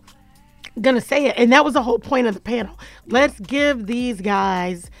 They're not going to say it. And that was the whole point of the panel. Let's give these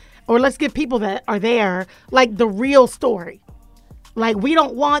guys... or let's give people that are there, like, the real story. Like, we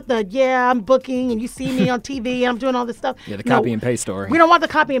don't want I'm booking and you see me on TV and I'm doing all this stuff. Yeah, the copy and paste story. We don't want the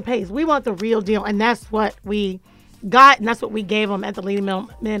copy and paste. We want the real deal. And that's what we got, and that's what we gave them at the Leading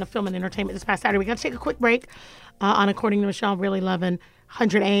Men of Film and Entertainment this past Saturday. We're going to take a quick break on According to Michelle, Real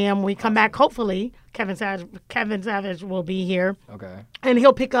 1100 AM. We come back, hopefully, Kevin Savage will be here. Okay. And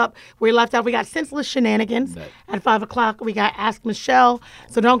he'll pick up where he left off. We got Senseless Shenanigans at 5 o'clock. We got Ask Michelle.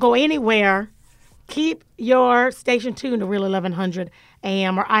 So don't go anywhere. Keep your station tuned to Real 1100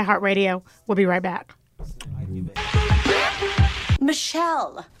 AM or iHeartRadio. We'll be right back.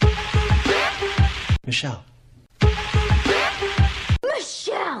 Michelle. Michelle.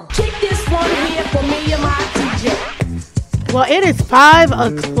 Michelle. Kick this one here for me and my DJ. Well, it is 5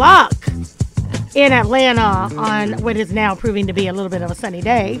 o'clock in Atlanta on what is now proving to be a little bit of a sunny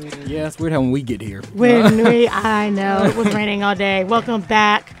day. Yeah, it's weird how when we get here. I know, it was raining all day. Welcome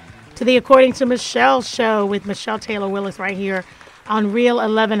back to the According to Michelle show with Michelle Taylor Willis right here on Real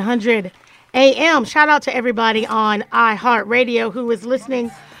 1100 AM. Shout out to everybody on iHeartRadio who is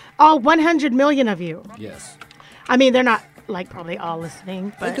listening. All 100 million of you. Yes. I mean, they're not probably all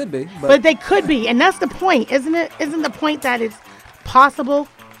listening. But, they could be. But they could be. And that's the point, isn't it? Isn't the point that it's possible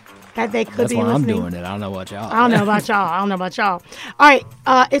that they could be listening? That's why I'm doing it. I don't know about y'all. I don't know about y'all. All right.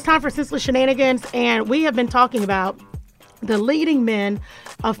 It's time for Senseless Shenanigans. And we have been talking about the leading men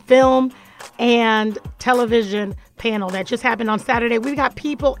of film and television panel that just happened on Saturday. We've got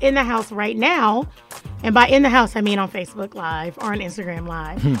people in the house right now, and by in the house I mean on Facebook Live or on Instagram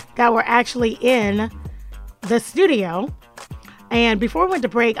Live, that were actually in the studio. And before we went to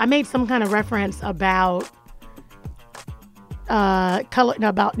break, I made some kind of reference about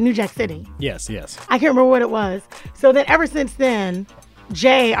about New Jack City. Yes. I can't remember what it was. So then ever since then,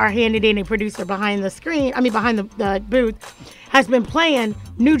 Jay, our handy-dandy producer behind the booth, has been playing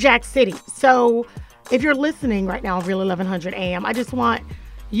New Jack City. So if you're listening right now on Real 1100 AM, I just want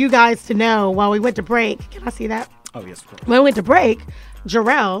you guys to know while we went to break, can I see that? Oh, yes, of course. When we went to break,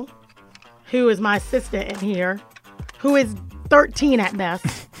 Jarrell, who is my assistant in here, who is 13 at best,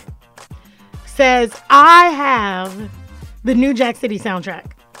 says, I have the New Jack City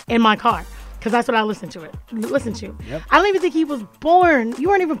soundtrack in my car. Because that's what I listen to. Yep. I don't even think he was born. You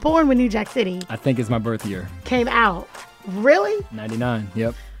weren't even born when New Jack City I think it's my birth year. came out. Really? 99.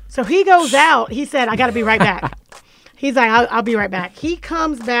 Yep. So he goes out. He said, I got to be right back. He's like, I'll be right back. He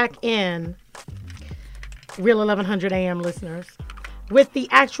comes back in, Real 1100 AM listeners, with the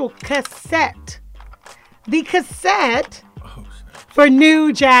actual cassette. The cassette for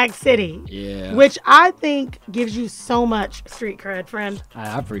New Jack City. Yeah. Which I think gives you so much street cred, friend.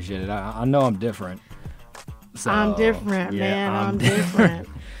 I appreciate it. I know I'm different. So, I'm different, man. I'm different.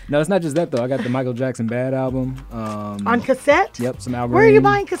 No, it's not just that, though. I got the Michael Jackson Bad album. On cassette? Yep, some albums. Where are you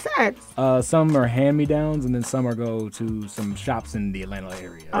buying cassettes? Some are hand-me-downs, and then some are go to some shops in the Atlanta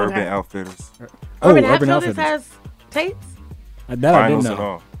area. Okay. Urban Outfitters. Urban Outfitters has tapes? That I didn't Vinyls and know.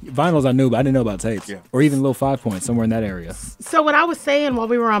 all. Vinyls I knew, but I didn't know about tapes. Yeah. Or even Little 5 Point, somewhere in that area. So what I was saying while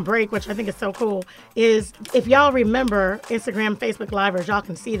we were on break, which I think is so cool, is if y'all remember Instagram, Facebook Live, or y'all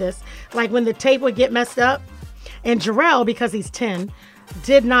can see this, like when the tape would get messed up, and Jarrell, because he's 10,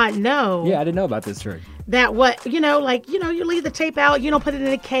 did not know. Yeah, I didn't know about this trick. That you leave the tape out, you don't put it in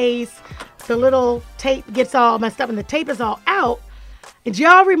a case, the little tape gets all messed up and the tape is all out. And do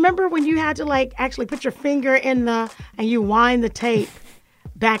y'all remember when you had to actually put your finger in and you wind the tape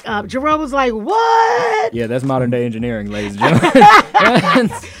back up? Jerome was like, what? Yeah, that's modern day engineering, ladies and gentlemen.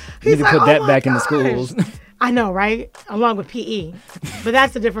 You need to put that back in the schools. I know, right? Along with PE. But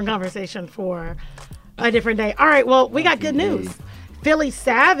that's a different conversation for a different day. All right, well, we got good news. Philly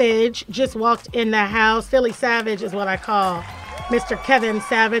Savage just walked in the house. Philly Savage is what I call Mr. Kevin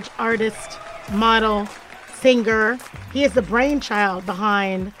Savage, artist, model, singer. He is the brainchild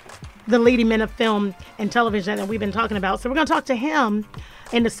behind the leading men of film and television that we've been talking about. So we're going to talk to him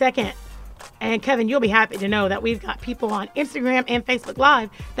in a second. And Kevin, you'll be happy to know that we've got people on Instagram and Facebook Live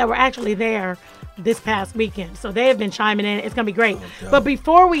that were actually there this past weekend. So they have been chiming in. It's going to be great. But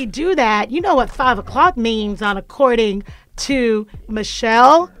before we do that, you know what 5 o'clock means on According to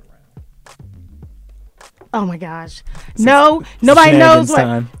Michelle? Oh my gosh. No, nobody knows what.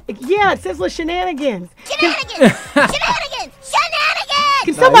 Time. Yeah, it says shenanigans. Shenanigans!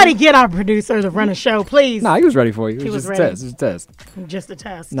 Can somebody get our producer to run a show, please? Nah, he was ready for you. It was was just ready. a test. It was a test. Just a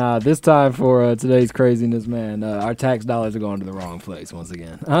test. Nah, this time for today's craziness, man, our tax dollars are going to the wrong place once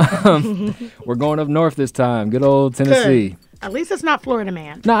again. We're going up north this time. Good old Tennessee. At least it's not Florida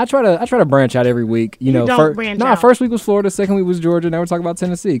Man. No, I try to branch out every week. You know, don't branch out. First week was Florida, second week was Georgia. Now we're talking about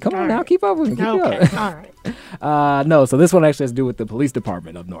Tennessee. Come on now, keep up with me. Keep Okay, up. all right. No, so this one actually has to do with the police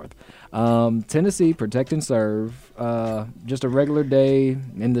department up north. Tennessee, protect and serve. Just a regular day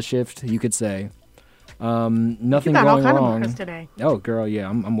in the shift, you could say. Nothing You got going all kind wrong. of bars today. Oh, girl, yeah,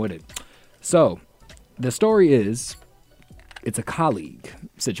 I'm with it. So, the story is, it's a colleague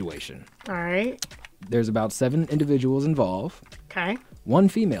situation. All right. There's about 7 individuals involved. Okay. 1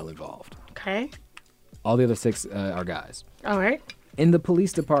 female involved. Okay. All the other 6 are guys. All right. In the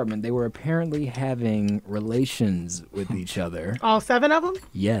police department, they were apparently having relations with each other. All 7 of them?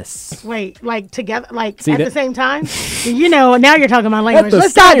 Yes. Wait, like together, like See at that? the same time? You know, now you're talking my language. the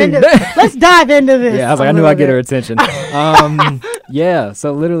Let's dive same into day. Let's dive into this. Yeah, I was like, a I knew little I'd get her bit. attention. Yeah,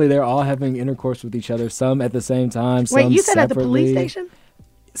 so literally they're all having intercourse with each other, some at the same time, some Wait, you said at the police separately. station?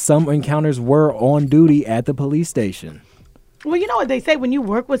 Some encounters were on duty at the police station. Well, you know what they say when you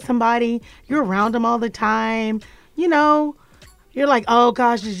work with somebody, you're around them all the time. You know, you're like, oh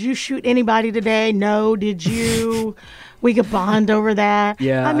gosh, did you shoot anybody today? No, did you? We could bond over that.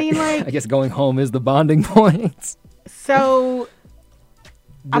 Yeah, I mean, like, I guess going home is the bonding point. so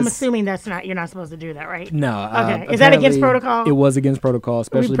I'm This- assuming you're not supposed to do that, right? No. Okay. Is that against apparently protocol? It was against protocol,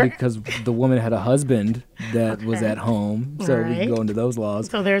 especially pre- because the woman had a husband that was at home. So we Right. can go into those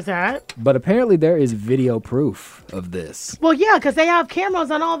laws. So there's that. But apparently there is video proof of this. Well, yeah, because they have cameras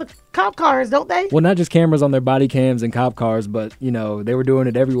on all the cop cars, don't they? Well, not just cameras on their body cams and cop cars, but, you know, they were doing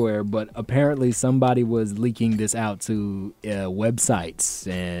it everywhere. But apparently somebody was leaking this out to websites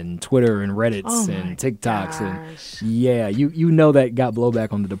and Twitter and Reddits Oh my and TikToks. gosh. And yeah, you know that got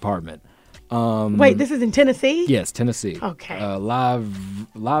blowback on the department. Wait, this is in Tennessee? Yes, Tennessee. Okay. Live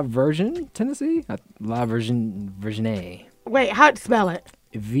version, Tennessee? Live version A. Wait, how'd you spell it?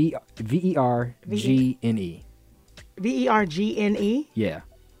 VERGNE. VERGNE? Yeah.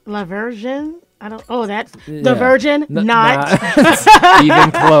 La Virgin? I don't. Oh, that's Yeah. the Virgin? Not.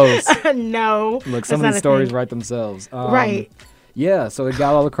 Even close. No. Look, that's some of not these a stories thing. write themselves. Right. Yeah, so it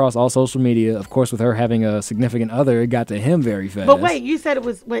got all across all social media. Of course, with her having a significant other, it got to him very fast. But wait, you said it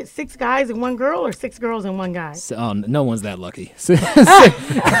was 6 guys and 1 girl, or 6 girls and 1 guy? So, no one's that lucky.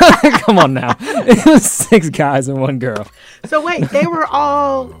 Come on now. It was 6 guys and 1 girl. So wait, they were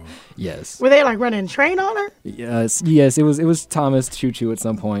all. Yes. Were they like running train on her? Yes, it was Thomas Choo Choo at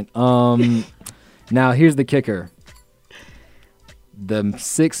some point. Now here's the kicker. The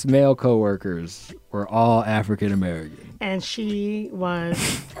 6 male coworkers were all African American. And she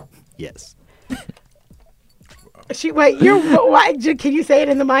was. Yes. Wait, you're. Why, can you say it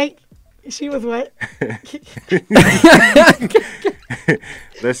in the mic? She was what?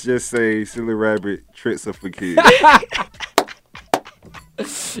 Let's just say Silly Rabbit tricks are for kids.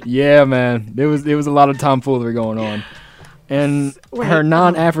 Yeah, man. There was a lot of tomfoolery going on. And her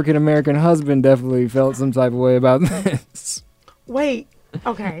non-African American husband definitely felt some type of way about this. Wait.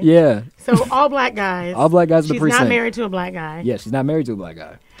 Okay. Yeah. So all black guys. All black guys in the She's precinct. not married to a black guy. Yeah, she's not married to a black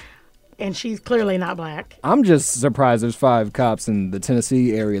guy. And she's clearly not black. I'm just surprised there's 5 cops in the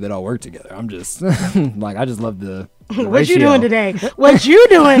Tennessee area that all work together. I'm just like, I just love the What you ratio. doing today? What you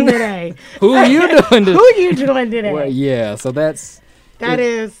doing today? Who you doing today? Who you doing today? Well, yeah, so That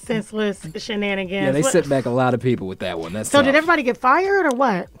is senseless shenanigans. yeah, they What- sit back a lot of people with that one. That's So tough. did everybody get fired or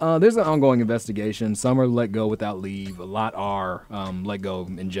what? There's an ongoing investigation. Some are let go without leave. A lot are let go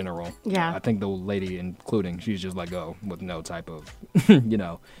in general. Yeah. I think the lady, including, she's just let go with no type of, you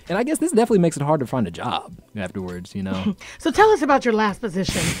know. And I guess this definitely makes it hard to find a job afterwards, you know. So tell us about your last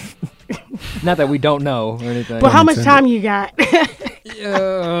position. Not that we don't know or anything. Well, how much time you got?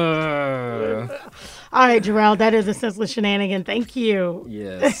 Yeah. All right, Jarrell, that is a senseless shenanigan. Thank you.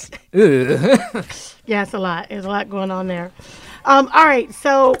 Yes. Ugh. Yeah, it's a lot. There's a lot going on there. All right,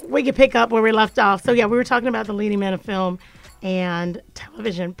 so we can pick up where we left off. So, yeah, we were talking about the leading men of film and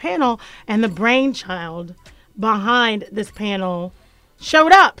television panel, and the brainchild behind this panel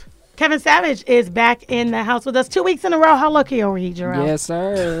showed up. Kevin Savage is back in the house with us 2 weeks in a row. How lucky are we, Jarrell? Yes,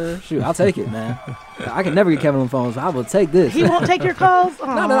 sir. Shoot, I'll take it, man. I can never get Kevin on the phone, so I will take this. He won't take your calls?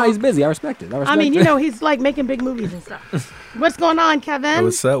 No, he's busy. I respect it. I mean, you know, he's like making big movies and stuff. What's going on, Kevin?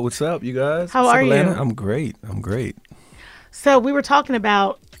 Hey, what's up, you guys? How What's up, are you? Atlanta? I'm great. So we were talking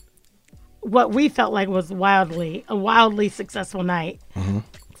about what we felt like was a wildly successful night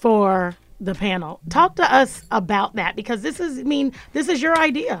for the panel. Talk to us about that, because this is your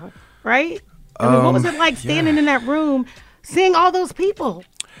idea, right? I mean, what was it like standing in that room, seeing all those people?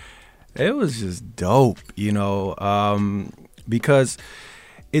 It was just dope, you know, because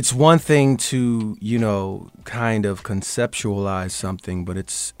it's one thing to, you know, kind of conceptualize something, but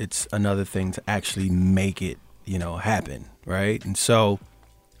it's another thing to actually make it happen, right? And so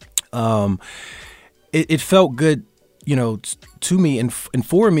it felt good, to me and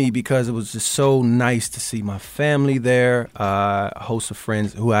for me, because it was just so nice to see my family there, a host of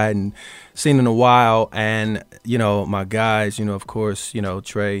friends who I hadn't seen in a while, and my guys, of course,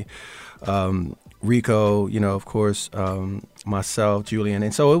 Trey, Rico, of course, myself, Julian.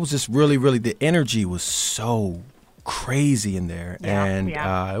 And so it was just really, really, the energy was so crazy in there.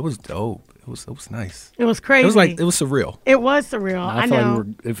 It was dope. It was nice. It was crazy. It was surreal. It was surreal. I know.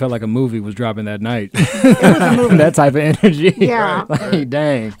 It felt like a movie was dropping that night. It was a movie. That type of energy. Yeah. Like,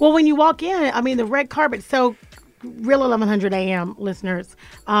 dang. Well, when you walk in, I mean, the red carpet, so Real 1100 AM listeners,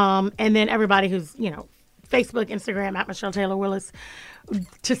 and then everybody who's, Facebook, Instagram, at Michelle Taylor Willis,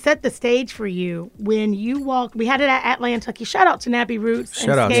 to set the stage for you, when you walked, we had it at Atlantucky. Shout out to Nappy Roots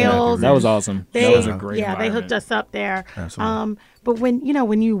Shout out and to Nappy Scales. Roots. That was awesome. That was a great they environment. hooked us up there. Absolutely. But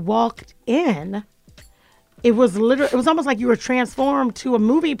when you walked in, it was almost like you were transformed to a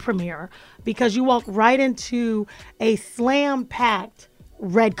movie premiere, because you walked right into a slam-packed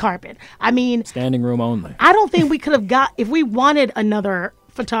red carpet. I mean, Standing room only. I don't think we could have if we wanted another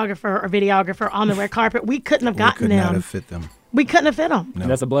photographer or videographer on the red carpet, we couldn't have gotten could them. not have fit them. We couldn't have fit them. And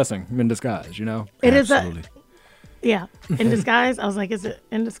that's a blessing in disguise, It is Absolutely. in disguise. I was like, is it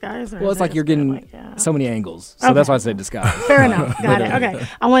in disguise? Or Well, is it's like it you're just kinda getting like, yeah. so many angles. So Okay. that's why I said disguise. Fair enough. Got it. Okay.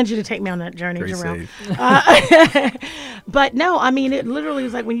 I wanted you to take me on that journey, Great Jarrell. save. But no, I mean, it literally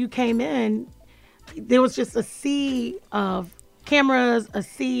was like when you came in, there was just a sea of cameras, a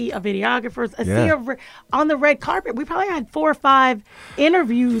sea of videographers, a sea of on the red carpet. We probably had 4 or 5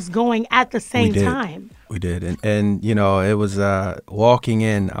 interviews going at the same time. We did. And it was walking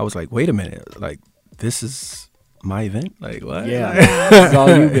in, I was like, wait a minute, like, this is my event? Like, what? Yeah. This is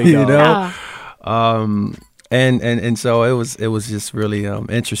all you, big dog. And so it was just really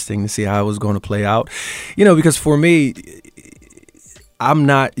interesting to see how it was going to play out, because for me, I'm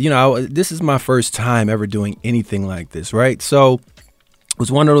not, this is my first time ever doing anything like this, right? So it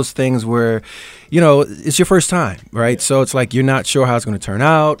was one of those things where, it's your first time, right? Yeah. So it's like you're not sure how it's going to turn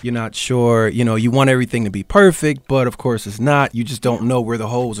out. You're not sure, you want everything to be perfect, but of course it's not. You just don't know where the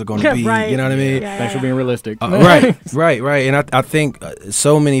holes are going to be. Right. You know what I mean? Thanks for being realistic. Right. And I think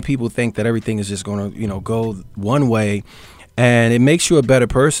so many people think that everything is just going to, go one way. And it makes you a better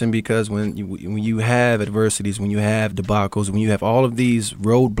person, because when you have adversities, when you have debacles, when you have all of these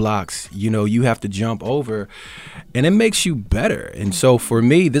roadblocks, you have to jump over, and it makes you better. And so for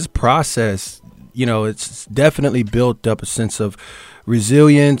me, this process, it's definitely built up a sense of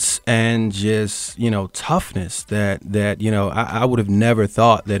resilience and just, toughness that I would have never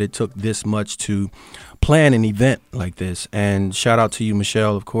thought that it took this much to plan an event like this. And shout out to you,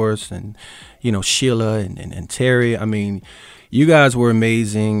 Michelle, of course, and Sheila and Terry. I mean, you guys were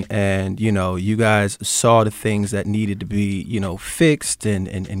amazing, and you guys saw the things that needed to be fixed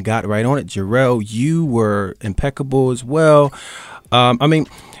and got right on it. Jarrell, you were impeccable as well. I mean,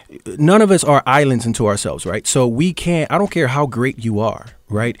 none of us are islands unto ourselves, right? So I don't care how great you are,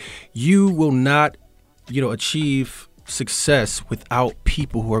 right? You will not achieve success without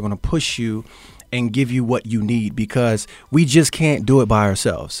people who are going to push you and give you what you need, because we just can't do it by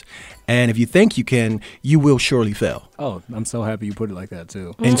ourselves. And if you think you can, you will surely fail. Oh, I'm so happy you put it like that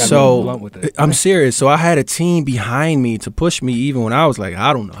too. And so I'm serious. So I had a team behind me to push me even when I was like,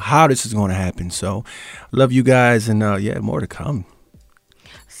 I don't know how this is going to happen. So love you guys, and more to come.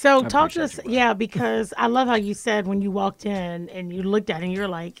 So talk to us, because I love how you said when you walked in and you looked at it and you're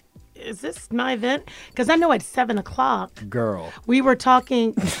like, is this my event? Because I know at 7:00, girl, we were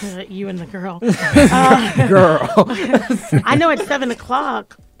talking, you and the girl. Girl. I know at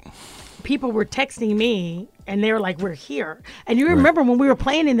 7:00, people were texting me and they were like, we're here. And you remember when we were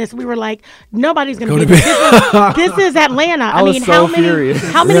planning this, we were like, nobody's going to be here. This is Atlanta. I mean, so furious.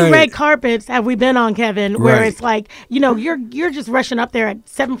 How many red carpets have we been on, Kevin, where Right. it's like, you're just rushing up there at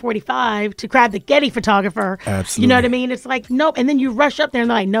 7:45 to grab the Getty photographer. Absolutely. You know what I mean? It's like, nope. And then you rush up there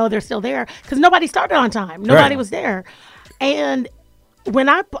and they're like, no, they're still there. Because nobody started on time. Nobody was there. And when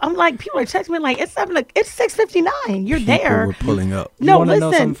I'm like, people are texting me like, it's 6:59. You're People there. were pulling up. No, you want to know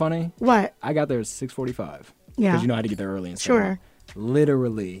listen. something funny? What? I got there at 6:45. Yeah. Because I had to get there early and stuff. Sure.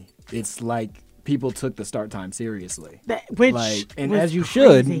 Literally, it's like people took the start time seriously. Which and was as you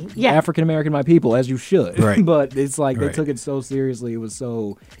should, crazy. Yeah. African American, my people, as you should. Right. But it's like they Right. took it so seriously.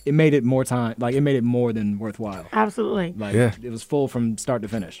 It made it more time. Like it made it more than worthwhile. Absolutely. Like Yeah. it was full from start to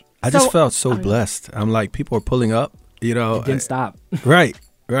finish. I just felt so blessed. I'm like, people are pulling up, It didn't stop. Right.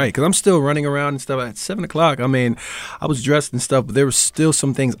 Right, because I'm still running around and stuff at 7 o'clock. I mean, I was dressed and stuff, but there were still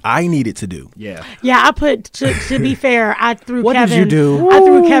some things I needed to do. Yeah. Yeah, I put, to be fair, I threw What Kevin. did you do? I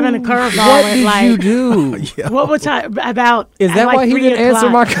threw Kevin a curveball. What at did like, you do? What was I about? Is at that like why he 3 didn't answer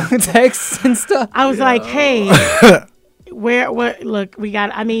o'clock? my texts and stuff? I was like, hey, what, look, we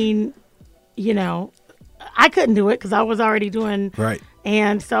got, I mean, you know, I couldn't do it because I was already doing. Right.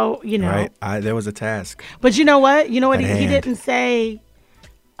 And so, you know. Right. There was a task. But you know what? You know what? At He hand. didn't say,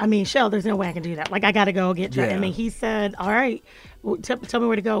 I mean, Shell, there's no way I can do that. Like, I got to go get dressed. Yeah. I mean, he said, all right, well, tell me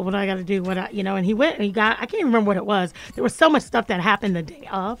where to go. What do I got to do? And he went and he got, I can't even remember what it was. There was so much stuff that happened the day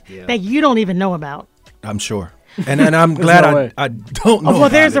of that you don't even know about. I'm sure. And I'm glad no way. I don't know. Well,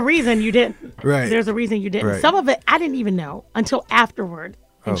 there's a about reason you didn't. Right. There's a reason you didn't. Right. Some of it I didn't even know until afterward.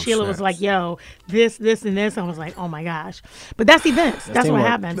 And Oh, Sheila was snaps. like, yo, this, and this. I was like, oh my gosh. But that's events. That's what teamwork.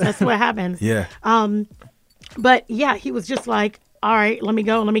 happens. That's what happens. Yeah. But yeah, he was just like, all right, let me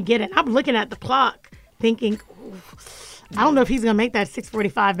go. Let me get it. I'm looking at the clock thinking, I don't know if he's going to make that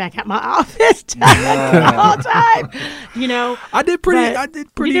 6:45 back at my office the whole time. You know, I did pretty but good.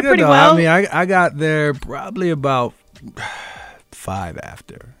 you did pretty though. well. I mean, I got there probably about 5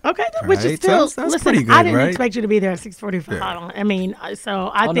 after. Okay, which is Right, still, so that's listen, pretty good, I didn't right? expect you to be there at 6:45. Yeah. I mean, so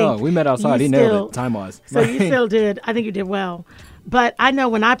I Oh, think. no, we met outside. you He nailed still- it time-wise. So you still did. I think you did well. But I know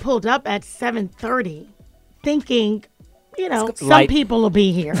when I pulled up at 7:30, thinking, you know, some Light. people will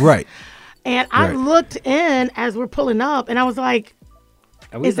be here. Right. And I Right. looked in as we're pulling up, and I was like,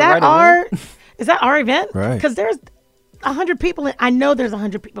 Are we "Is at the that right event? is that our event?" Right. Because there's 100 people. I know there's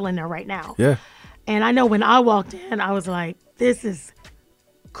 100 people in there right now. Yeah. And I know when I walked in, I was like, "This is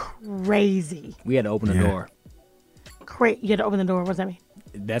crazy." We had to open the Yeah. door. You had to open the door. What does that mean?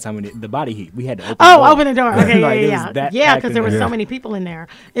 That's how many, the body heat. We had to open Oh, the door. open the door. Okay, Like, it was yeah. that Yeah, packed because in there were there. so Yeah. many people in there.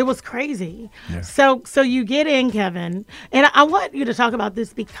 It was crazy. Yeah. So you get in, Kevin, and I want you to talk about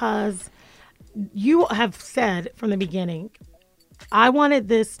this because you have said from the beginning, I wanted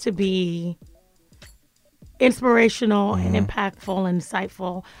this to be inspirational and impactful and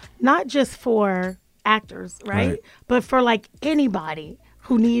insightful, not just for actors, right? But for like anybody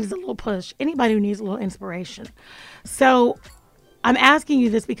who needs a little push, anybody who needs a little inspiration. So I'm asking you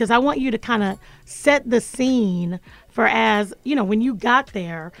this because I want you to kind of set the scene for, as you know, when you got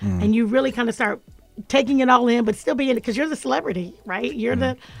there and you really kind of start taking it all in, but still being, because you're the celebrity, right? You're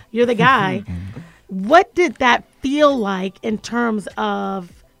the guy. What did that feel like in terms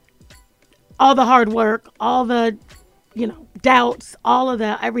of all the hard work, all the, you know, doubts, all of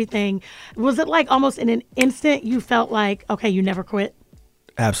the everything? Was it like almost in an instant you felt like, okay, you never quit?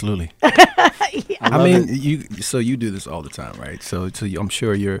 Absolutely. Yeah. I mean, you do this all the time, right? So I'm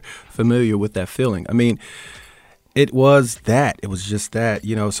sure you're familiar with that feeling. I mean, it was just that,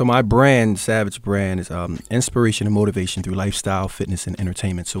 you know. So my brand, Savage Brand, is inspiration and motivation through lifestyle, fitness, and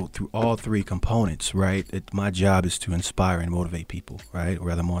entertainment. So through all three components, right? My job is to inspire and motivate people, right?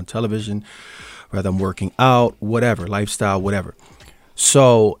 Whether I'm on television, whether I'm working out, whatever, lifestyle, whatever.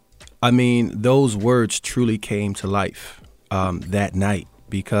 So, I mean, those words truly came to life that night.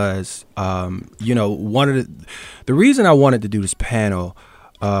 Because, you know, one of the reason I wanted to do this panel,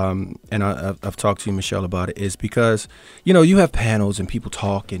 and I've talked to you, Michelle, about it, is because, you know, you have panels and people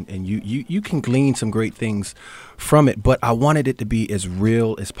talk and you can glean some great things from it. But I wanted it to be as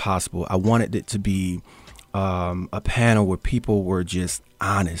real as possible. I wanted it to be a panel where people were just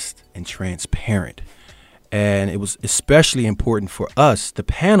honest and transparent. And it was especially important for us, the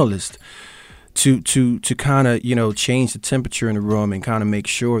panelists, to kind of, you know, change the temperature in the room and kind of make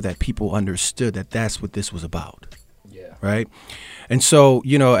sure that people understood that that's what this was about. Yeah. Right. And so,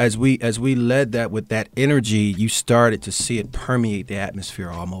 you know, as we led that with that energy, you started to see it permeate the atmosphere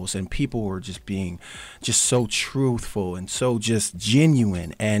almost. And people were just being just so truthful and so just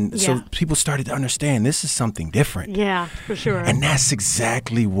genuine. And so people started to understand this is something different. Yeah, for sure. And that's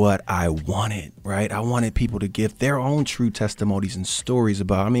exactly what I wanted, right? I wanted people to give their own true testimonies and stories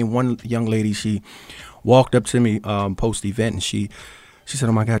about. I mean, one young lady, she walked up to me post-event and she said,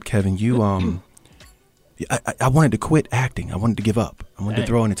 "Oh my God, Kevin, you I wanted to quit acting. I wanted to give up. I wanted to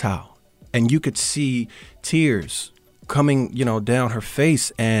throw in the towel." And you could see tears coming, you know, down her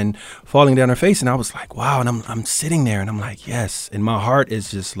face and falling down her face. And I was like, wow. And I'm sitting there and I'm like, yes. And my heart is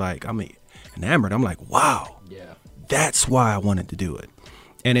just like, I'm enamored. I'm like, wow. Yeah. That's why I wanted to do it.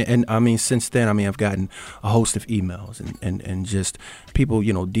 And I mean, since then, I mean, I've gotten a host of emails and just people,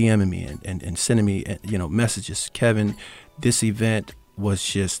 you know, DMing me and sending me, you know, messages. Kevin, this event was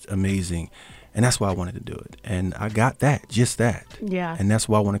just amazing. And that's why I wanted to do it. And I got that, just that. Yeah. And that's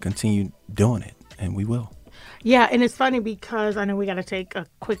why I want to continue doing it. And we will. Yeah, and it's funny because I know we got to take a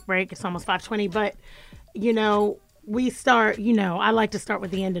quick break. It's almost 5:20, but, you know, we start, I like to start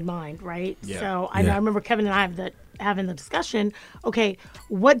with the end in mind, right? Yeah. So I remember Kevin and I having the discussion. Okay,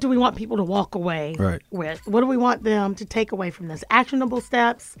 what do we want people to walk away with? What do we want them to take away from this? Actionable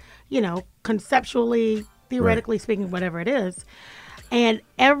steps, conceptually, theoretically speaking, whatever it is. And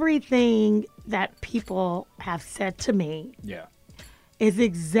everything that people have said to me is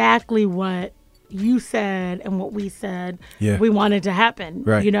exactly what you said and what we said we wanted to happen.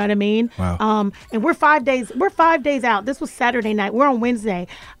 Right. You know what I mean? Wow. And we're 5 days out. This was Saturday night. We're on Wednesday.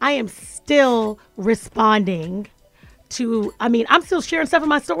 I am still responding to, I'm still sharing stuff in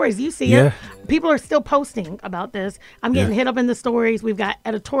my stories. You see it. People are still posting about this. I'm getting hit up in the stories. We've got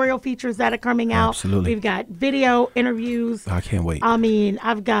editorial features that are coming out. Absolutely. We've got video interviews. I can't wait.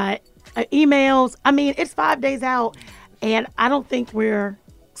 I've got emails. It's 5 days out, and I don't think we're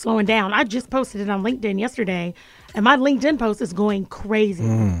slowing down. I just posted it on LinkedIn yesterday, and my LinkedIn post is going crazy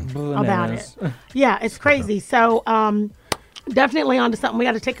about it. Yeah, it's crazy. So definitely onto something. We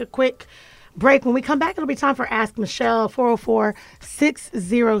got to take a quick break. When we come back, it'll be time for Ask Michelle,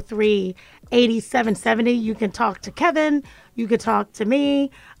 404-603-8770. You can talk to Kevin. You can talk to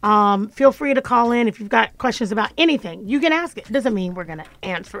me. Feel free to call in if you've got questions about anything. You can ask it. Doesn't mean we're going to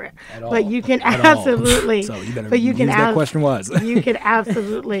answer it, but you can absolutely. So you better but you can use that question was. You can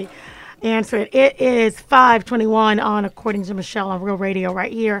absolutely answer it. It is 5:21 on According to Michelle on Real Radio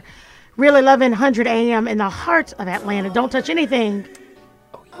right here, Real 1100 AM in the heart of Atlanta. Don't touch anything.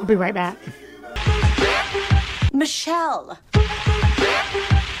 We'll be right back. Michelle.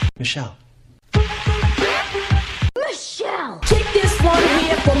 Michelle. Michelle. Kick this one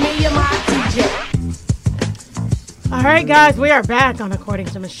here for me and my DJ. All right, guys, we are back on According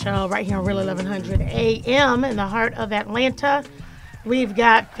to Michelle right here on Real 1100 AM in the heart of Atlanta. We've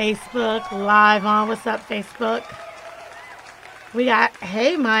got Facebook Live on. What's up, Facebook? We got,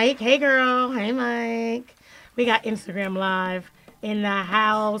 hey, Mike. Hey, girl. Hey, Mike. We got Instagram Live in the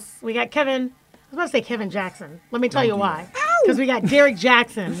house. We got Kevin. I was about to say Kevin Jackson. Let me tell you why. Because we got Derek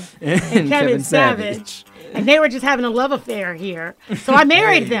Jackson and Kevin Savage. And they were just having a love affair here. So I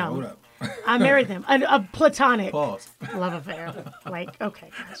married them. Hold up. I married them. A platonic Pause. love affair. Like, okay,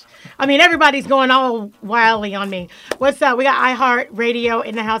 gosh. Everybody's going all wildly on me. What's up? We got iHeart Radio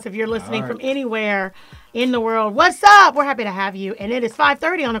in the house if you're listening from anywhere in the world. What's up? We're happy to have you. And it is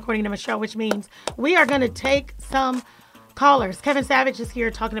 5:30 on According to Michelle, which means we are going to take some callers. Kevin Savage is here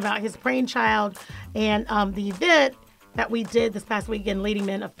talking about his brainchild and the event that we did this past weekend, Leading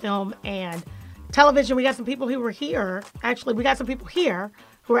Men of Film and Television. We got some people who were here. Actually, we got some people here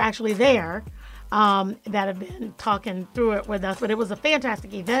who are actually there that have been talking through it with us. But it was a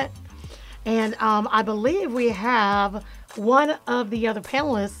fantastic event. And I believe we have one of the other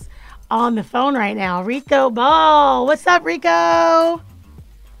panelists on the phone right now, Rico Ball. What's up, Rico?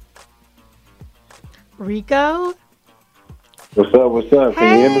 Rico? What's up? What's up?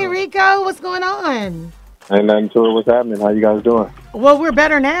 Can you hear Hey, me? Rico, what's going on? Ain't nothing to it. What's happening? How you guys doing? Well, we're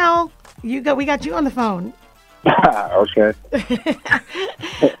better now. We got you on the phone. Okay.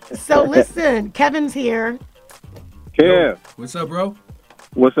 So listen, Kevin's here. Kev, What's up, bro?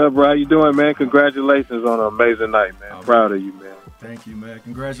 what's up, bro? How you doing, man? Congratulations on an amazing night, man. Proud of you, man. Thank you, man.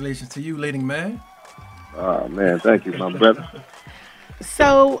 Congratulations to you, leading man. Oh, man. Thank you, my brother.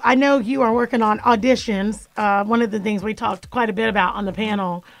 So I know you are working on auditions. One of the things we talked quite a bit about on the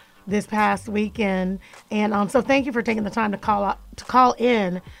panel this past weekend, and so thank you for taking the time to call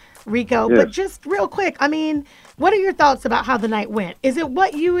in, Rico. Yes. But just real quick, what are your thoughts about how the night went? Is it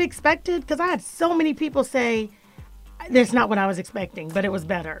what you expected? Because I had so many people say that's not what I was expecting, but it was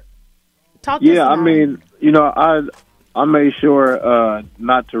better. Talk to us about it. I made sure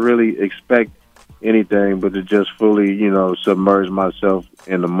not to really expect anything, but to just fully, submerge myself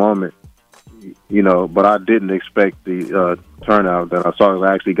in the moment, but I didn't expect the turnout that I saw.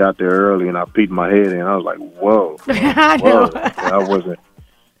 I actually got there early and I peeked my head in. I was like, whoa. I know. Whoa.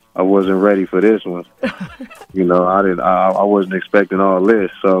 I wasn't ready for this one. I wasn't expecting all this.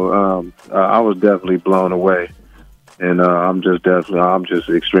 So I was definitely blown away. And I'm just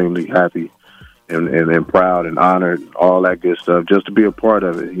extremely happy and proud and honored, all that good stuff, just to be a part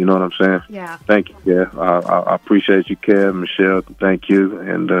of it. You know what I'm saying? Yeah. Thank you, Kev. I appreciate you, Kev, Michelle. Thank you.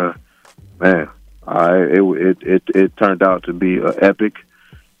 And, man, it turned out to be an epic,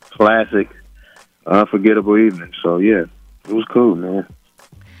 classic, unforgettable evening. So, yeah, it was cool, man.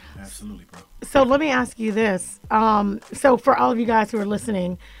 Absolutely, bro. So let me ask you this. So for all of you guys who are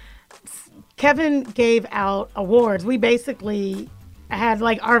listening, Kevin gave out awards. We basically had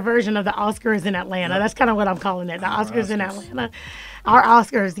like our version of the Oscars in Atlanta. That's kind of what I'm calling it. The Oscars in Atlanta. Our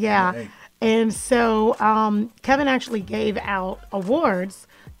Oscars, yeah. Hey. And so Kevin actually gave out awards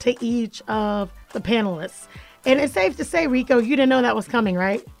to each of the panelists. And it's safe to say, Rico, you didn't know that was coming,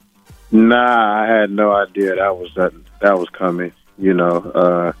 right? Nah, I had no idea that was coming.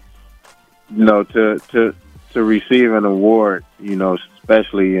 To receive an award,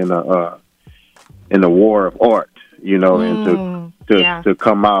 especially in the war of art, and to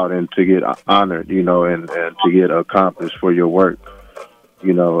come out and to get honored, and to get accomplished for your work,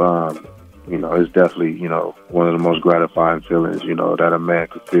 it's definitely, one of the most gratifying feelings, that a man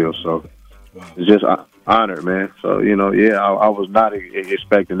could feel. So it's just honored, man. So, I was not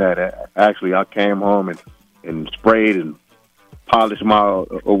expecting that. Actually, I came home and sprayed and polished my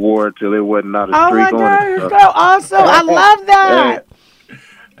award till it wasn't not a streak on it. Oh, my God, you're so awesome. I love that. Yeah.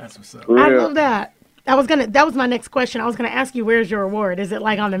 That's what's up. I love that. That was my next question. I was gonna ask you, where's your award? Is it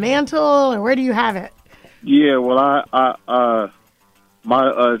like on the mantle, or where do you have it? Yeah, well,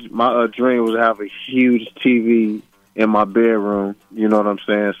 my dream was to have a huge TV in my bedroom. You know what I'm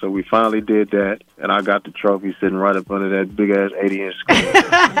saying? So we finally did that, and I got the trophy sitting right up under that big ass 80-inch screen.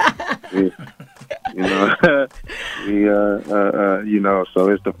 So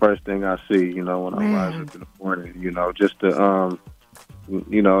it's the first thing I see. When I rise up in the morning. Just to that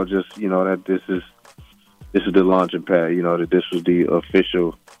this is the launching pad. That this was the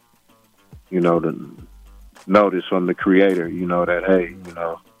official. The notice from the creator. That hey,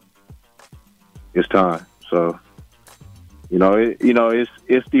 it's time. So.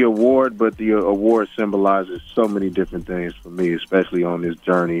 It's the award, but the award symbolizes so many different things for me, especially on this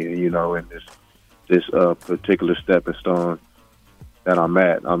journey, and this particular stepping stone that I'm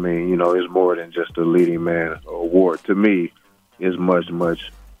at. I mean, it's more than just a leading man award. To me, it's much, much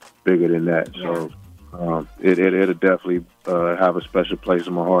bigger than that. Yeah. So it'll definitely have a special place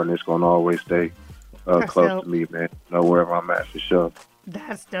in my heart, and it's going to always stay close to me, man. Wherever I'm at, for sure.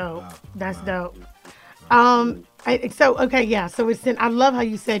 That's dope. That's dope. So it's I love how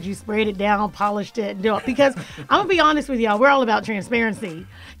you said you sprayed it down, polished it, because I'm gonna be honest with y'all, we're all about transparency.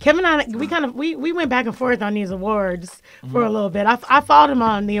 Kevin and I, we went back and forth on these awards for a little bit. I fought him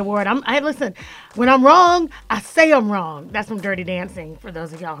on the award. Listen, when I'm wrong, I say I'm wrong. That's from Dirty Dancing, for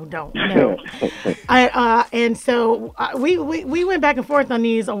those of y'all who don't know. We went back and forth on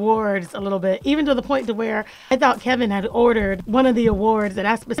these awards a little bit, even to the point to where I thought Kevin had ordered one of the awards that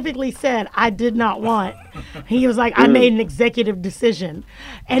I specifically said I did not want. He was like, I made an executive decision,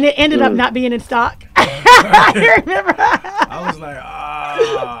 and it ended up not being in stock. I remember. I was like,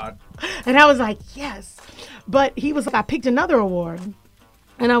 and I was like, yes. But he was like, I picked another award.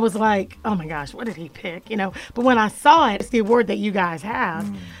 And I was like, oh my gosh, what did he pick? But when I saw it, it's the award that you guys have.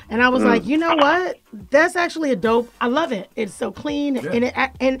 And I was like, you know what? That's actually a dope. I love it. It's so clean.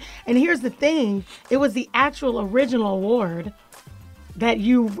 Yeah. And here's the thing. It was the actual original award that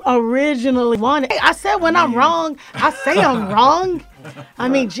you originally wanted. I said when I'm wrong, I say I'm wrong. I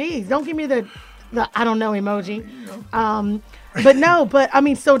mean, geez, don't give me the I don't know emoji.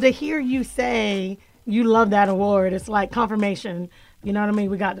 So to hear you say you love that award, it's like confirmation. You know what I mean?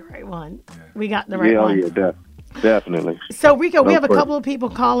 We got the right one. Yeah. We got the right one. Yeah, definitely. So, Rico, we have a couple of people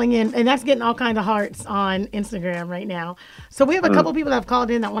calling in, and that's getting all kinds of hearts on Instagram right now. So we have a couple of people that have called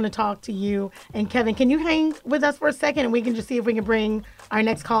in that want to talk to you. And, Kevin, can you hang with us for a second, and we can just see if we can bring our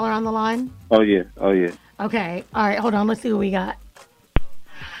next caller on the line? Oh, yeah. Okay. All right, hold on. Let's see what we got.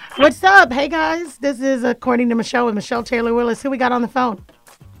 What's up? Hey, guys. This is According to Michelle with Michelle Taylor Willis. Who we got on the phone?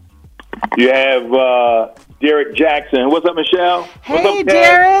 You have Derek Jackson. What's up, Michelle? Hey, what's up,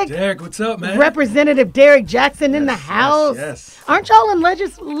 Derek. Derek, what's up, man? Representative Derek Jackson in the house. Yes. Aren't y'all in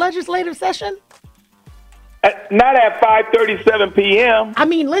legislative session? Not at 5:37 p.m. I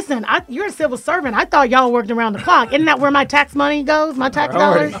mean, listen, you're a civil servant. I thought y'all worked around the clock. Isn't that where my tax money goes? My tax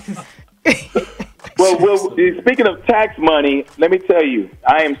dollars? Well, speaking of tax money, let me tell you,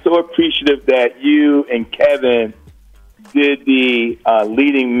 I am so appreciative that you and Kevin did the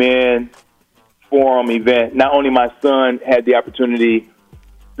Leading Men Forum event. Not only my son had the opportunity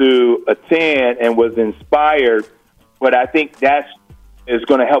to attend and was inspired, but I think that is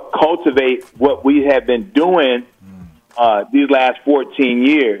going to help cultivate what we have been doing these last 14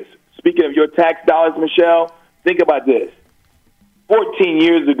 years. Speaking of your tax dollars, Michelle, think about this. 14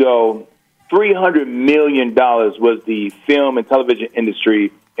 years ago, $300 million was the film and television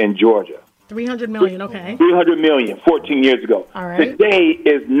industry in Georgia. 300 million, okay. 300 million, 14 years ago. All right. Today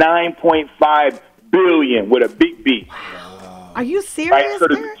is 9.5 billion with a big B. Wow. Are you serious?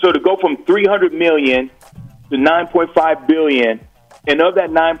 Right? So to go from 300 million to 9.5 billion, and of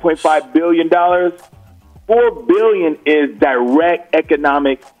that 9.5 billion dollars, 4 billion is direct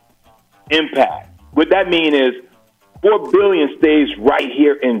economic impact. What that means is 4 billion stays right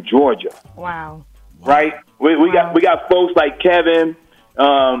here in Georgia. Wow. Right? We got folks like Kevin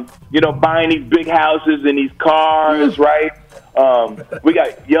buying these big houses and these cars, right? We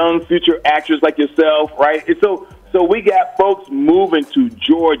got young future actors like yourself, right? And so we got folks moving to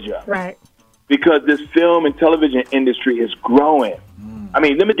Georgia, right? Because this film and television industry is growing. I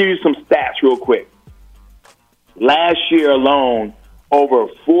mean, let me give you some stats real quick. Last year alone, over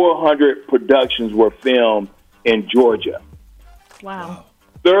 400 productions were filmed in Georgia. Wow.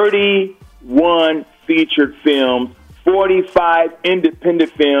 31 featured films, 45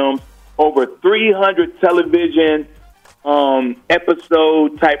 independent films, over 300 television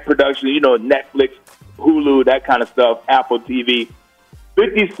episode type productions, Netflix, Hulu, that kind of stuff, Apple TV,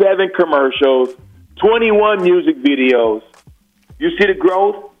 57 commercials, 21 music videos. You see the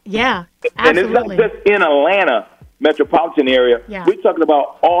growth? Yeah, absolutely. And it's not just in Atlanta metropolitan area. Yeah. We're talking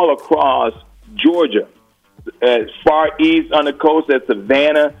about all across Georgia, as far east on the coast as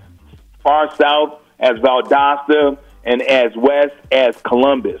Savannah, far south as Valdosta, and as west as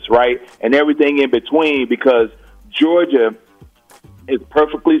Columbus, right? And everything in between, because Georgia is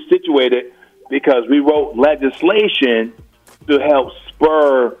perfectly situated because we wrote legislation to help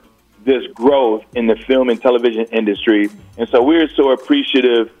spur this growth in the film and television industry. And so we're so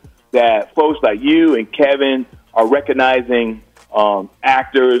appreciative that folks like you and Kevin are recognizing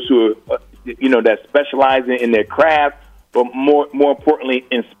actors who are, that specialize in their craft, but more importantly,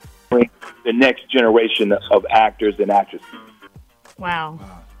 inspiring the next generation of actors and actresses. Wow.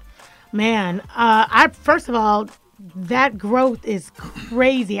 Man, first of all, that growth is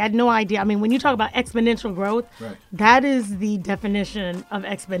crazy. I had no idea. I mean, when you talk about exponential growth, right, that is the definition of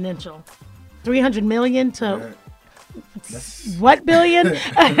exponential. 300 million to what billion?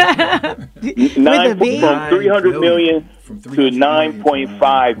 From 300 million to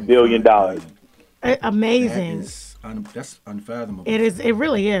 $9.5 billion. Amazing. That's unfathomable. It is. It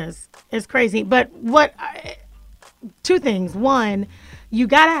really is. It's crazy. But two things. One, you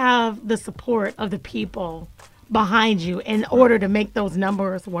got to have the support of the people behind you in order to make those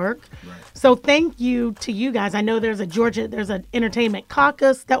numbers work. Right. So thank you to you guys. I know there's an entertainment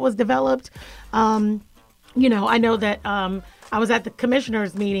caucus that was developed. I know that I was at the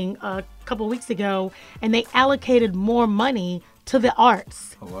commissioners meeting a couple weeks ago, and they allocated more money to the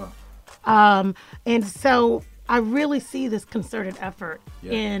arts. Oh, wow. And so I really see this concerted effort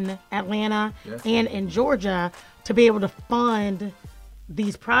in Atlanta and in Georgia to be able to fund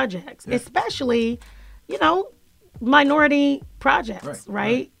these projects, especially, minority projects,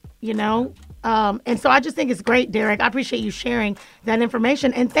 right? And so I just think it's great, Derek. I appreciate you sharing that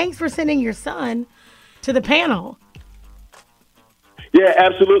information. And thanks for sending your son to the panel. Yeah,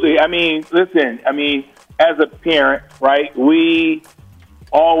 absolutely. I mean, listen, as a parent, right, we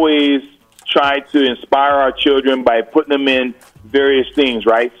always try to inspire our children by putting them in various things,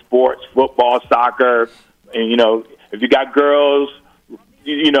 right? Sports, football, soccer, and, if you got girls,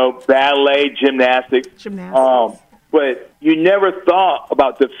 ballet, gymnastics. But you never thought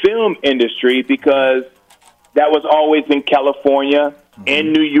about the film industry because that was always in California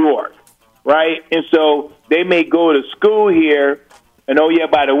and New York, right? And so they may go to school here, and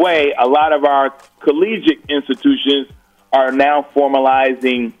by the way, a lot of our collegiate institutions are now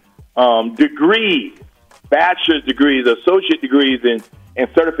formalizing degrees, bachelor's degrees, associate degrees, and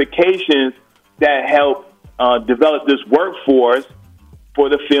certifications that help develop this workforce for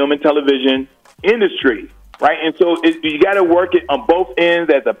the film and television industry, right? And so you got to work it on both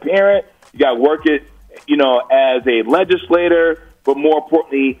ends as a parent. You got to work it, as a legislator, but more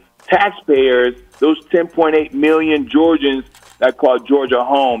importantly, taxpayers, those 10.8 million Georgians that call Georgia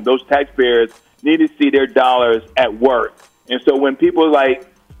home, those taxpayers need to see their dollars at work. And so when people like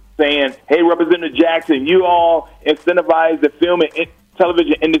saying, hey, Representative Jackson, you all incentivize the film and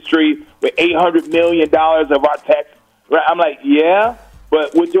television industry with $800 million of our tax, right? I'm like, yeah,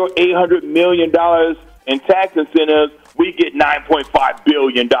 but with your $800 million in tax incentives, we get $9.5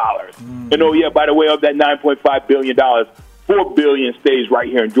 billion. And by the way, of that $9.5 billion, $4 billion stays right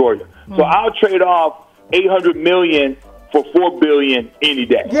here in Georgia. So I'll trade off $800 million for $4 billion any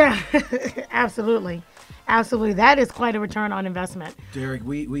day. Yeah, absolutely. Absolutely. That is quite a return on investment. Derek,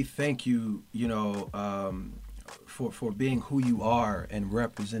 we thank you, for being who you are and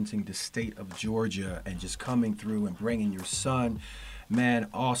representing the state of Georgia and just coming through and bringing your son. Man,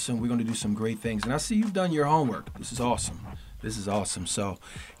 awesome. We're going to do some great things. And I see you've done your homework. This is awesome. So,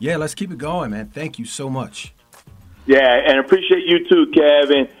 let's keep it going, man. Thank you so much. Yeah, and appreciate you too,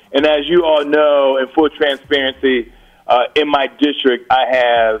 Kevin. And as you all know, in full transparency, in my district,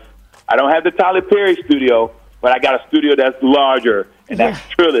 I don't have the Tyler Perry studio, but I got a studio that's larger, and that's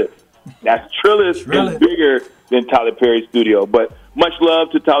Trillis. Trillis is bigger than Tyler Perry's studio. But much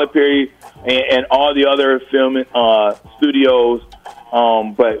love to Tyler Perry and all the other film studios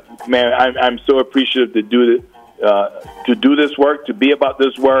But man, I'm so appreciative to do this work, to be about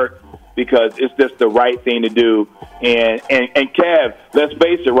this work, because it's just the right thing to do. And Kev, let's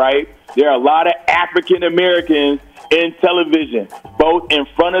face it, right? There are a lot of African Americans in television, both in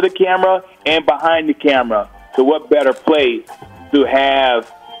front of the camera and behind the camera. So what better place to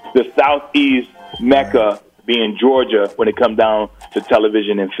have the Southeast Mecca being Georgia when it comes down to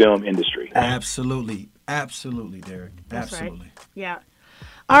television and film industry? Absolutely, Derek. That's Absolutely. Right. Yeah.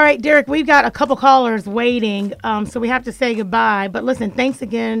 All right, Derek, we've got a couple callers waiting, so we have to say goodbye. But listen, thanks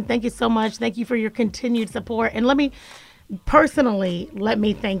again. Thank you so much. Thank you for your continued support. And let me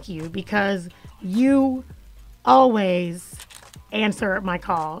thank you, because you always answer my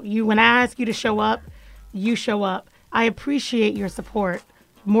call. When I ask you to show up, you show up. I appreciate your support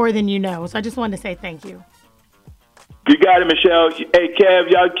more than you know. So I just wanted to say thank you. You got it, Michelle. Hey, Kev,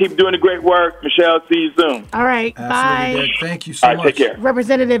 y'all keep doing the great work. Michelle, see you soon. All right, bye. Derek. Thank you so much. Take care.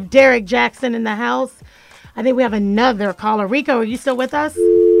 Representative Derek Jackson in the house. I think we have another caller. Rico, are you still with us?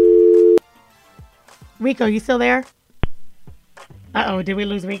 Rico, you still there? Uh-oh, did we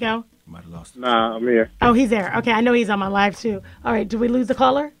lose Rico? Might have lost him. Nah, I'm here. Oh, he's there. Okay, I know he's on my live too. All right, did we lose the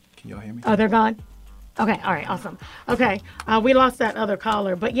caller? Can y'all hear me? Oh, they're gone? Okay, all right, awesome. Okay, we lost that other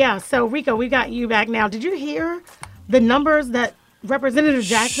caller. But yeah, so Rico, we got you back now. Did you hear the numbers that Representative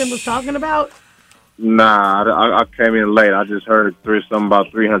Jackson was talking about? Nah, I came in late. I just heard something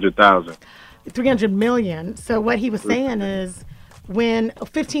about 300,000. 300 million. So what he was saying is, when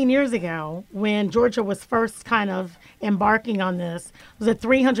 15 years ago, when Georgia was first kind of embarking on this, it was a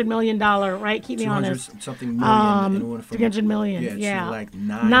 $300 million, right? Keep me honest. Something million. 300 million. Yeah. Like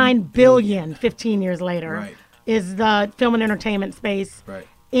 $9 billion 15 years later right. is the film and entertainment space right.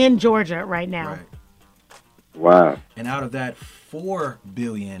 in Georgia right now. Right. Wow. And out of that, $4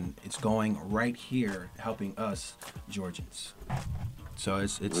 billion is going right here, helping us Georgians. So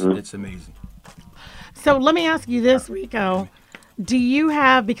it's amazing. So let me ask you this, Rico. Do you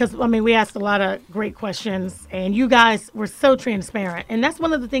have, because, we asked a lot of great questions, and you guys were so transparent. And that's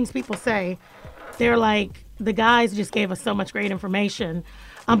one of the things people say. They're like, the guys just gave us so much great information.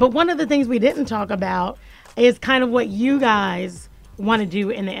 But one of the things we didn't talk about is kind of what you guys want to do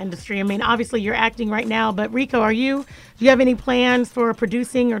in the industry. Obviously you're acting right now, but Rico, do you have any plans for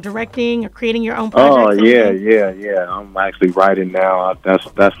producing or directing or creating your own projects? Oh yeah. I'm actually writing now. That's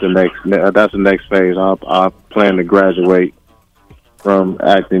the next phase. I plan to graduate from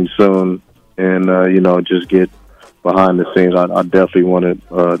acting soon, and just get behind the scenes. I definitely want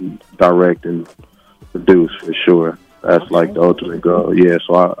to direct and produce for sure. That's okay. Like the ultimate goal. Yeah,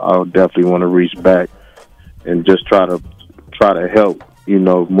 so I definitely want to reach back and just try to help,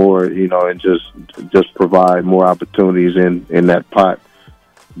 more, and just provide more opportunities in that pot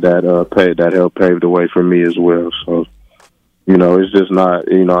that helped pave the way for me as well. So, it's just not,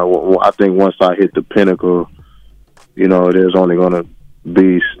 I think once I hit the pinnacle, there's only going to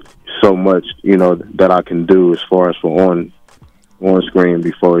be so much, that I can do as far as for on screen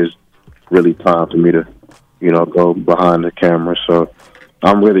before it's really time for me to, go behind the camera. So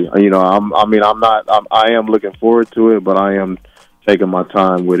I'm really, I am looking forward to it, but I am taking my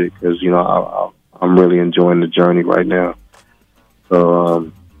time with it because, I'm really enjoying the journey right now. So,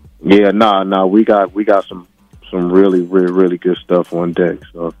 we got some really, really, really good stuff on deck.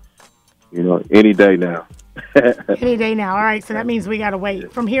 So, any day now. Any day now. All right, so that means we got to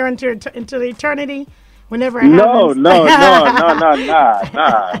wait from here into eternity, whenever it happens. No.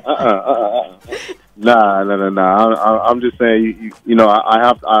 Nah. I'm just saying, I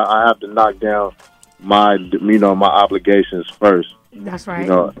have to knock down my obligations first. That's right.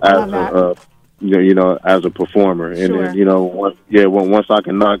 As a performer, and sure. then, once I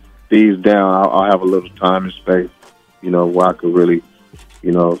can knock these down, I'll have a little time and space, where I could really,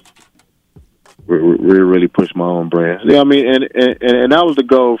 really push my own brand. Yeah, and that was the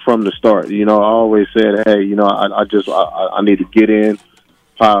goal from the start. I always said, hey, I need to get in,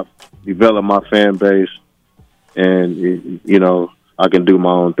 pop, develop my fan base, and I can do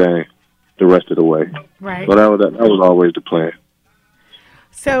my own thing the rest of the way. Right. So that was always the plan.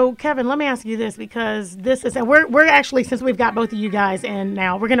 So, Kevin, let me ask you this, because this is, and we're actually, since we've got both of you guys in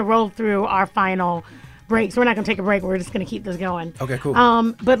now, we're going to roll through our final break. So we're not going to take a break. We're just going to keep this going. Okay, cool.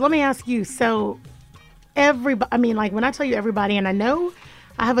 But let me ask you, so everybody, when I tell you everybody, and I know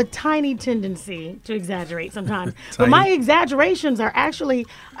I have a tiny tendency to exaggerate sometimes, but my exaggerations are actually,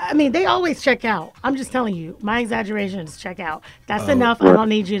 they always check out. I'm just telling you, my exaggerations check out. That's enough. I don't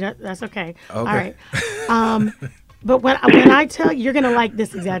need you to, that's okay. All right. But when I tell you, you're going to like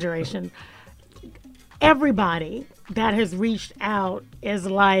this exaggeration. Everybody that has reached out is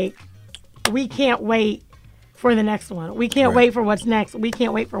like, we can't wait for the next one. We can't wait for what's next. We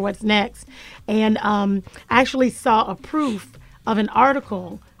can't wait for what's next. And I actually saw a proof of an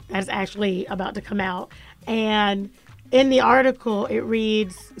article that's actually about to come out. And in the article, it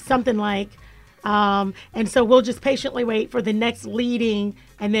reads something like, and so we'll just patiently wait for the next leading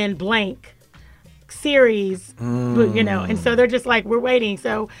and then blank series, you know. And so they're just like, we're waiting.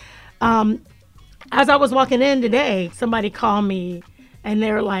 So as I was walking in today, somebody called me and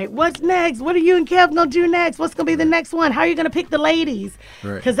they're like, what's next? What are you and Kev going to do next? What's going to be the next one? How are you going to pick the ladies?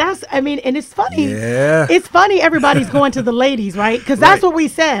 Because that's, I mean, and it's funny. Yeah. It's funny everybody's going to the ladies, right? Because that's what we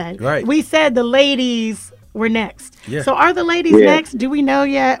said. Right. We said the ladies were next. Yeah. So are the ladies next? Do we know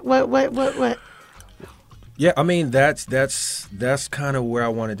yet? What? Yeah, I mean, that's kind of where I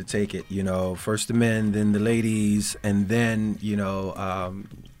wanted to take it, you know. First the men, then the ladies, and then, you know,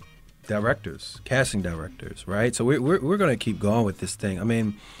 directors, casting directors, right? So we're going to keep going with this thing. I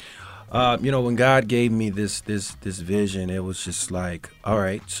mean, you know, when God gave me this vision, it was just like, all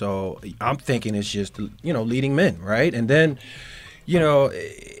right, so I'm thinking it's just, you know, leading men, right? And then, you know,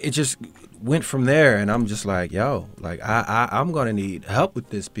 it just went from there, and I'm just like, yo, like I'm gonna need help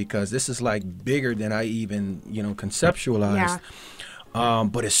with this because this is like bigger than I even, you know, conceptualized. Yeah.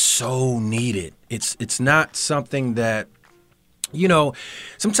 But it's so needed. It's not something that, you know,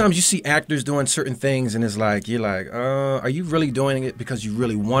 sometimes you see actors doing certain things and it's like, you're like, are you really doing it because you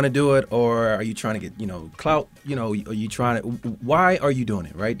really want to do it, or are you trying to get, you know, clout? You know, are you trying to? Why are you doing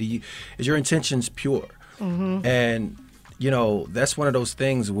it? Right? Is your intentions pure? Mm-hmm. And you know, that's one of those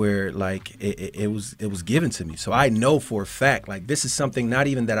things where like it was given to me. So I know for a fact, like this is something not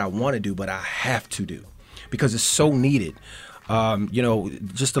even that I want to do, but I have to do because it's so needed. You know,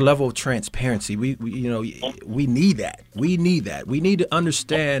 just the level of transparency. We you know, we need that. We need that. We need to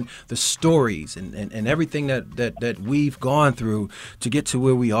understand the stories and everything that we've gone through to get to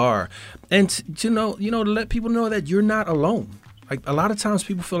where we are, and to know, you know, to let people know that you're not alone. Like a lot of times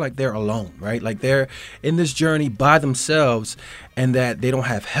people feel like they're alone, right? Like they're in this journey by themselves and that they don't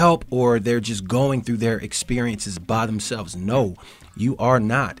have help, or they're just going through their experiences by themselves. No, you are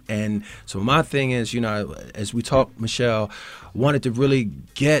not. And so my thing is, you know, as we talk, Michelle, wanted to really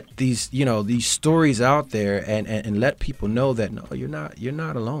get these, you know, these stories out there and let people know that no, you're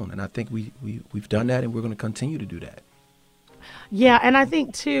not alone. And I think we've done that, and we're going to continue to do that. Yeah, and I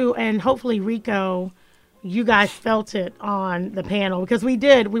think too, and hopefully Rico, you guys felt it on the panel, because we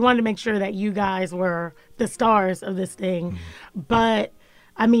wanted to make sure that you guys were the stars of this thing. Mm-hmm. But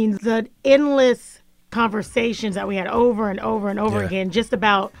I mean, the endless conversations that we had over and over and over again, just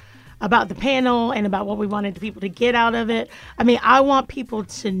about the panel and about what we wanted people to get out of it. I mean, I want people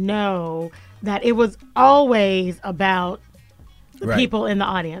to know that it was always about the people in the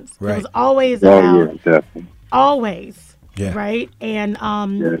audience. Right. It was always about, always, right? And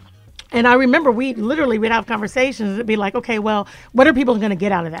and I remember we'd have conversations. It'd be like, okay, well, what are people going to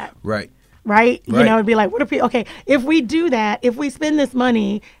get out of that? Right. You know, it'd be like, what if if we do that, if we spend this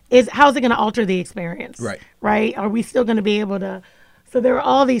money, how's it going to alter the experience? Right. Are we still going to be able to? So there were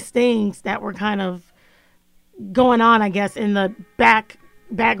all these things that were kind of going on, I guess, in the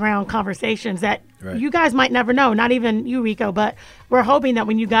background conversations that you guys might never know, not even you, Rico, but we're hoping that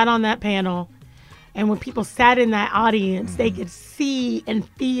when you got on that panel, and when people sat in that audience, they could see and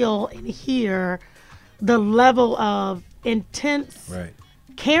feel and hear the level of intense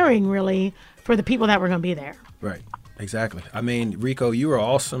caring, really, for the people that were going to be there. Right. Exactly. I mean, Rico, you are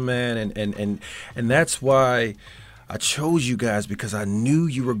awesome, man. And that's why I chose you guys, because I knew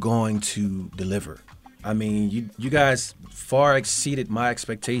you were going to deliver. I mean, you guys far exceeded my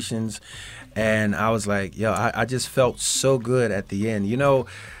expectations. And I was like, yo, I just felt so good at the end. You know,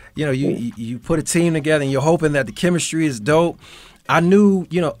 you put a team together and you're hoping that the chemistry is dope. I knew,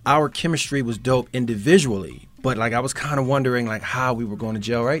 you know, our chemistry was dope individually, but like I was kind of wondering like how we were going to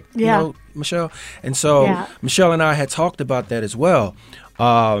gel, right? Yeah. You know, Michelle? And so Michelle and I had talked about that as well.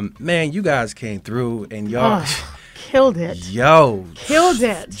 Man, you guys came through and y'all killed it. Yo. Killed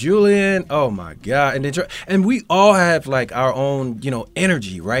it. Julian, oh my God. And we all have like our own, you know,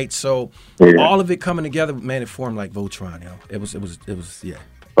 energy, right? So all of it coming together, man, it formed like Voltron, yo. It was yeah.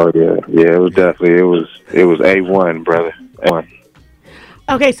 Oh yeah, it was definitely it was A1, brother. A1.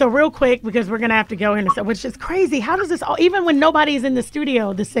 Okay, so real quick, because we're gonna have to go in, which is crazy. How does this all? Even when nobody's in the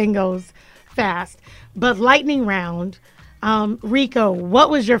studio, this thing goes fast. But lightning round, Rico, what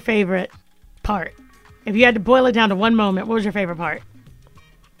was your favorite part? If you had to boil it down to one moment, what was your favorite part?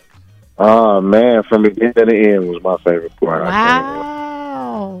 Oh man, from beginning to end was my favorite part.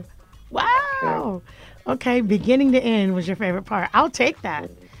 Wow. Wow. Okay, beginning to end was your favorite part. I'll take that.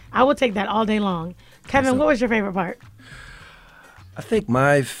 I will take that all day long. Kevin, what was your favorite part? I think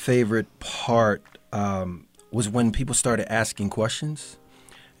my favorite part was when people started asking questions.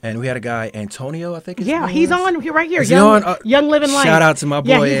 And we had a guy, Antonio, I think. He's on right here. Is he on? Young Living Life. Shout out to my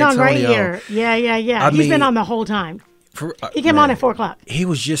boy Antonio. Yeah, he's on right here. Yeah. He's been on the whole time. He came on at 4 o'clock. He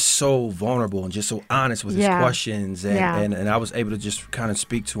was just so vulnerable and just so honest with his questions. And I was able to just kind of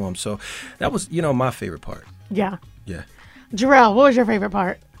speak to him. So that was, my favorite part. Yeah. Yeah. Jarrell, what was your favorite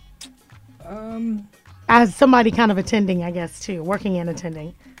part? As somebody kind of attending, I guess, too. Working and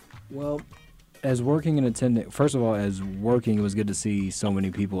attending. Well, as working and attending, first of all, as working, it was good to see so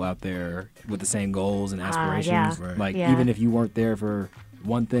many people out there with the same goals and aspirations. Even if you weren't there for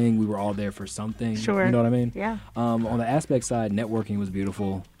one thing, we were all there for something. Sure. You know what I mean? Yeah. On the aspect side, networking was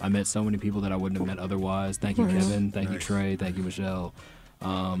beautiful. I met so many people that I wouldn't have met otherwise. Thank you, Kevin. Thank you, Trey. Thank you, Michelle.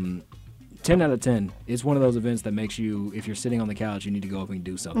 10 out of 10. It's one of those events that makes you, if you're sitting on the couch, you need to go up and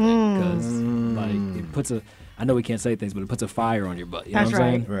do something. Because it puts I know we can't say things, but it puts a fire on your butt. You know what I'm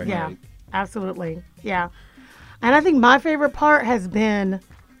saying? Right. Yeah. Absolutely. Yeah. And I think my favorite part has been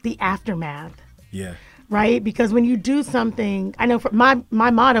the aftermath. Yeah. Right? Because when you do something, I know my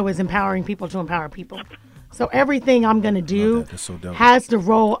motto is empowering people to empower people. So everything I'm going to do has to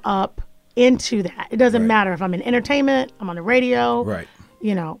roll up into that. It doesn't matter if I'm in entertainment, I'm on the radio. Right.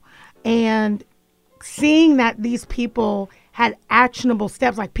 And seeing that these people had actionable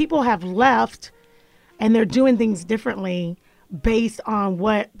steps, like people have left and they're doing things differently based on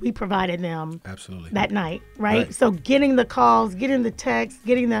what we provided them that night, right? So getting the calls, getting the texts,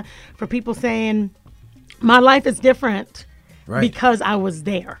 for people saying, my life is different because I was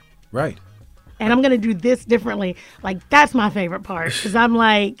there. Right. And I'm going to do this differently. Like, that's my favorite part because I'm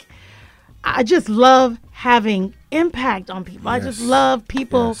like, I just love having impact on people. I just love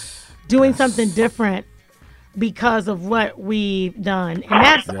people doing something different because of what we've done. And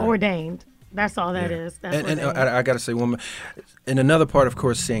that's ordained. That's all that is. And I got to say, in another part, of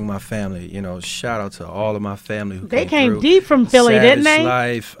course, seeing my family, shout out to all of my family who came through. Deep from Philly, didn't they?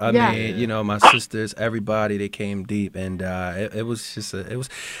 Life. I mean, my sisters, everybody, they came deep. And it was just,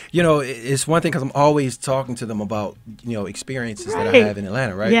 it's one thing because I'm always talking to them about, experiences that I have in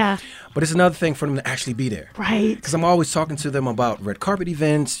Atlanta, right? Yeah. But it's another thing for them to actually be there. Right. Because I'm always talking to them about red carpet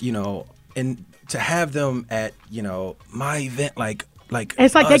events, and to have them at, my event,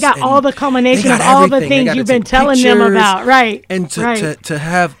 it's like they got all the culmination of all the things you've been telling them about, right? And to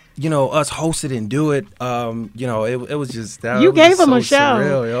have us host it and do it, it was just that. You gave them a show.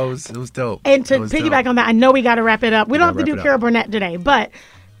 Surreal. It was dope. And to piggyback on that, I know we got to wrap it up. We don't have to do Carol Burnett today, but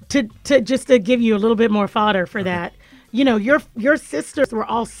to give you a little bit more fodder for that. Your sisters were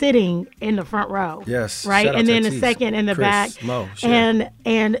all sitting in the front row. Yes. Right? And then the second in the Chris, back. Mo,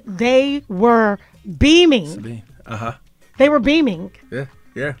 and they were beaming. They were beaming.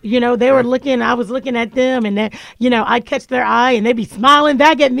 Yeah. They were looking, I was looking at them and then, I'd catch their eye and they'd be smiling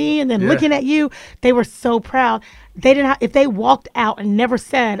back at me and then looking at you. They were so proud. They didn't if they walked out and never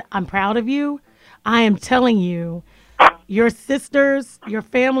said, I'm proud of you, I am telling you, your sisters, your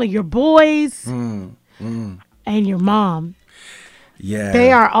family, your boys, and your mom. Yeah.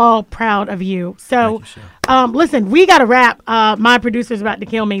 They are all proud of you. So, listen, we got to wrap. My producer's about to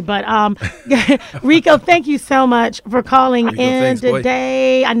kill me. But, Rico, thank you so much for calling in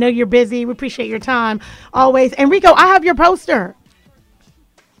today. I know you're busy. We appreciate your time always. And, Rico, I have your poster.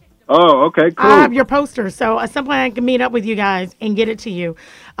 Oh, okay, cool. I have your poster. So, at some point, I can meet up with you guys and get it to you.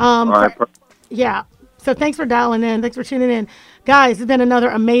 All right. Yeah. So, thanks for dialing in. Thanks for tuning in. Guys, it's been another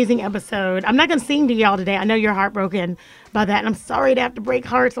amazing episode. I'm not going to sing to y'all today. I know you're heartbroken by that, and I'm sorry to have to break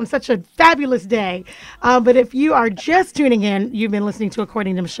hearts on such a fabulous day. But if you are just tuning in, you've been listening to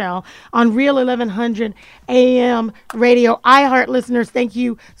According to Michelle on Real 1100 AM Radio. iHeart listeners, thank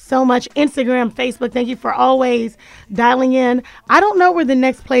you so much. Instagram, Facebook, thank you for always dialing in. I don't know where the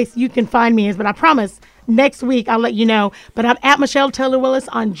next place you can find me is, but I promise next week I'll let you know. But I'm at Michelle Taylor Willis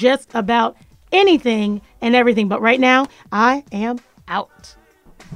on just about anything and everything. But right now, I am out.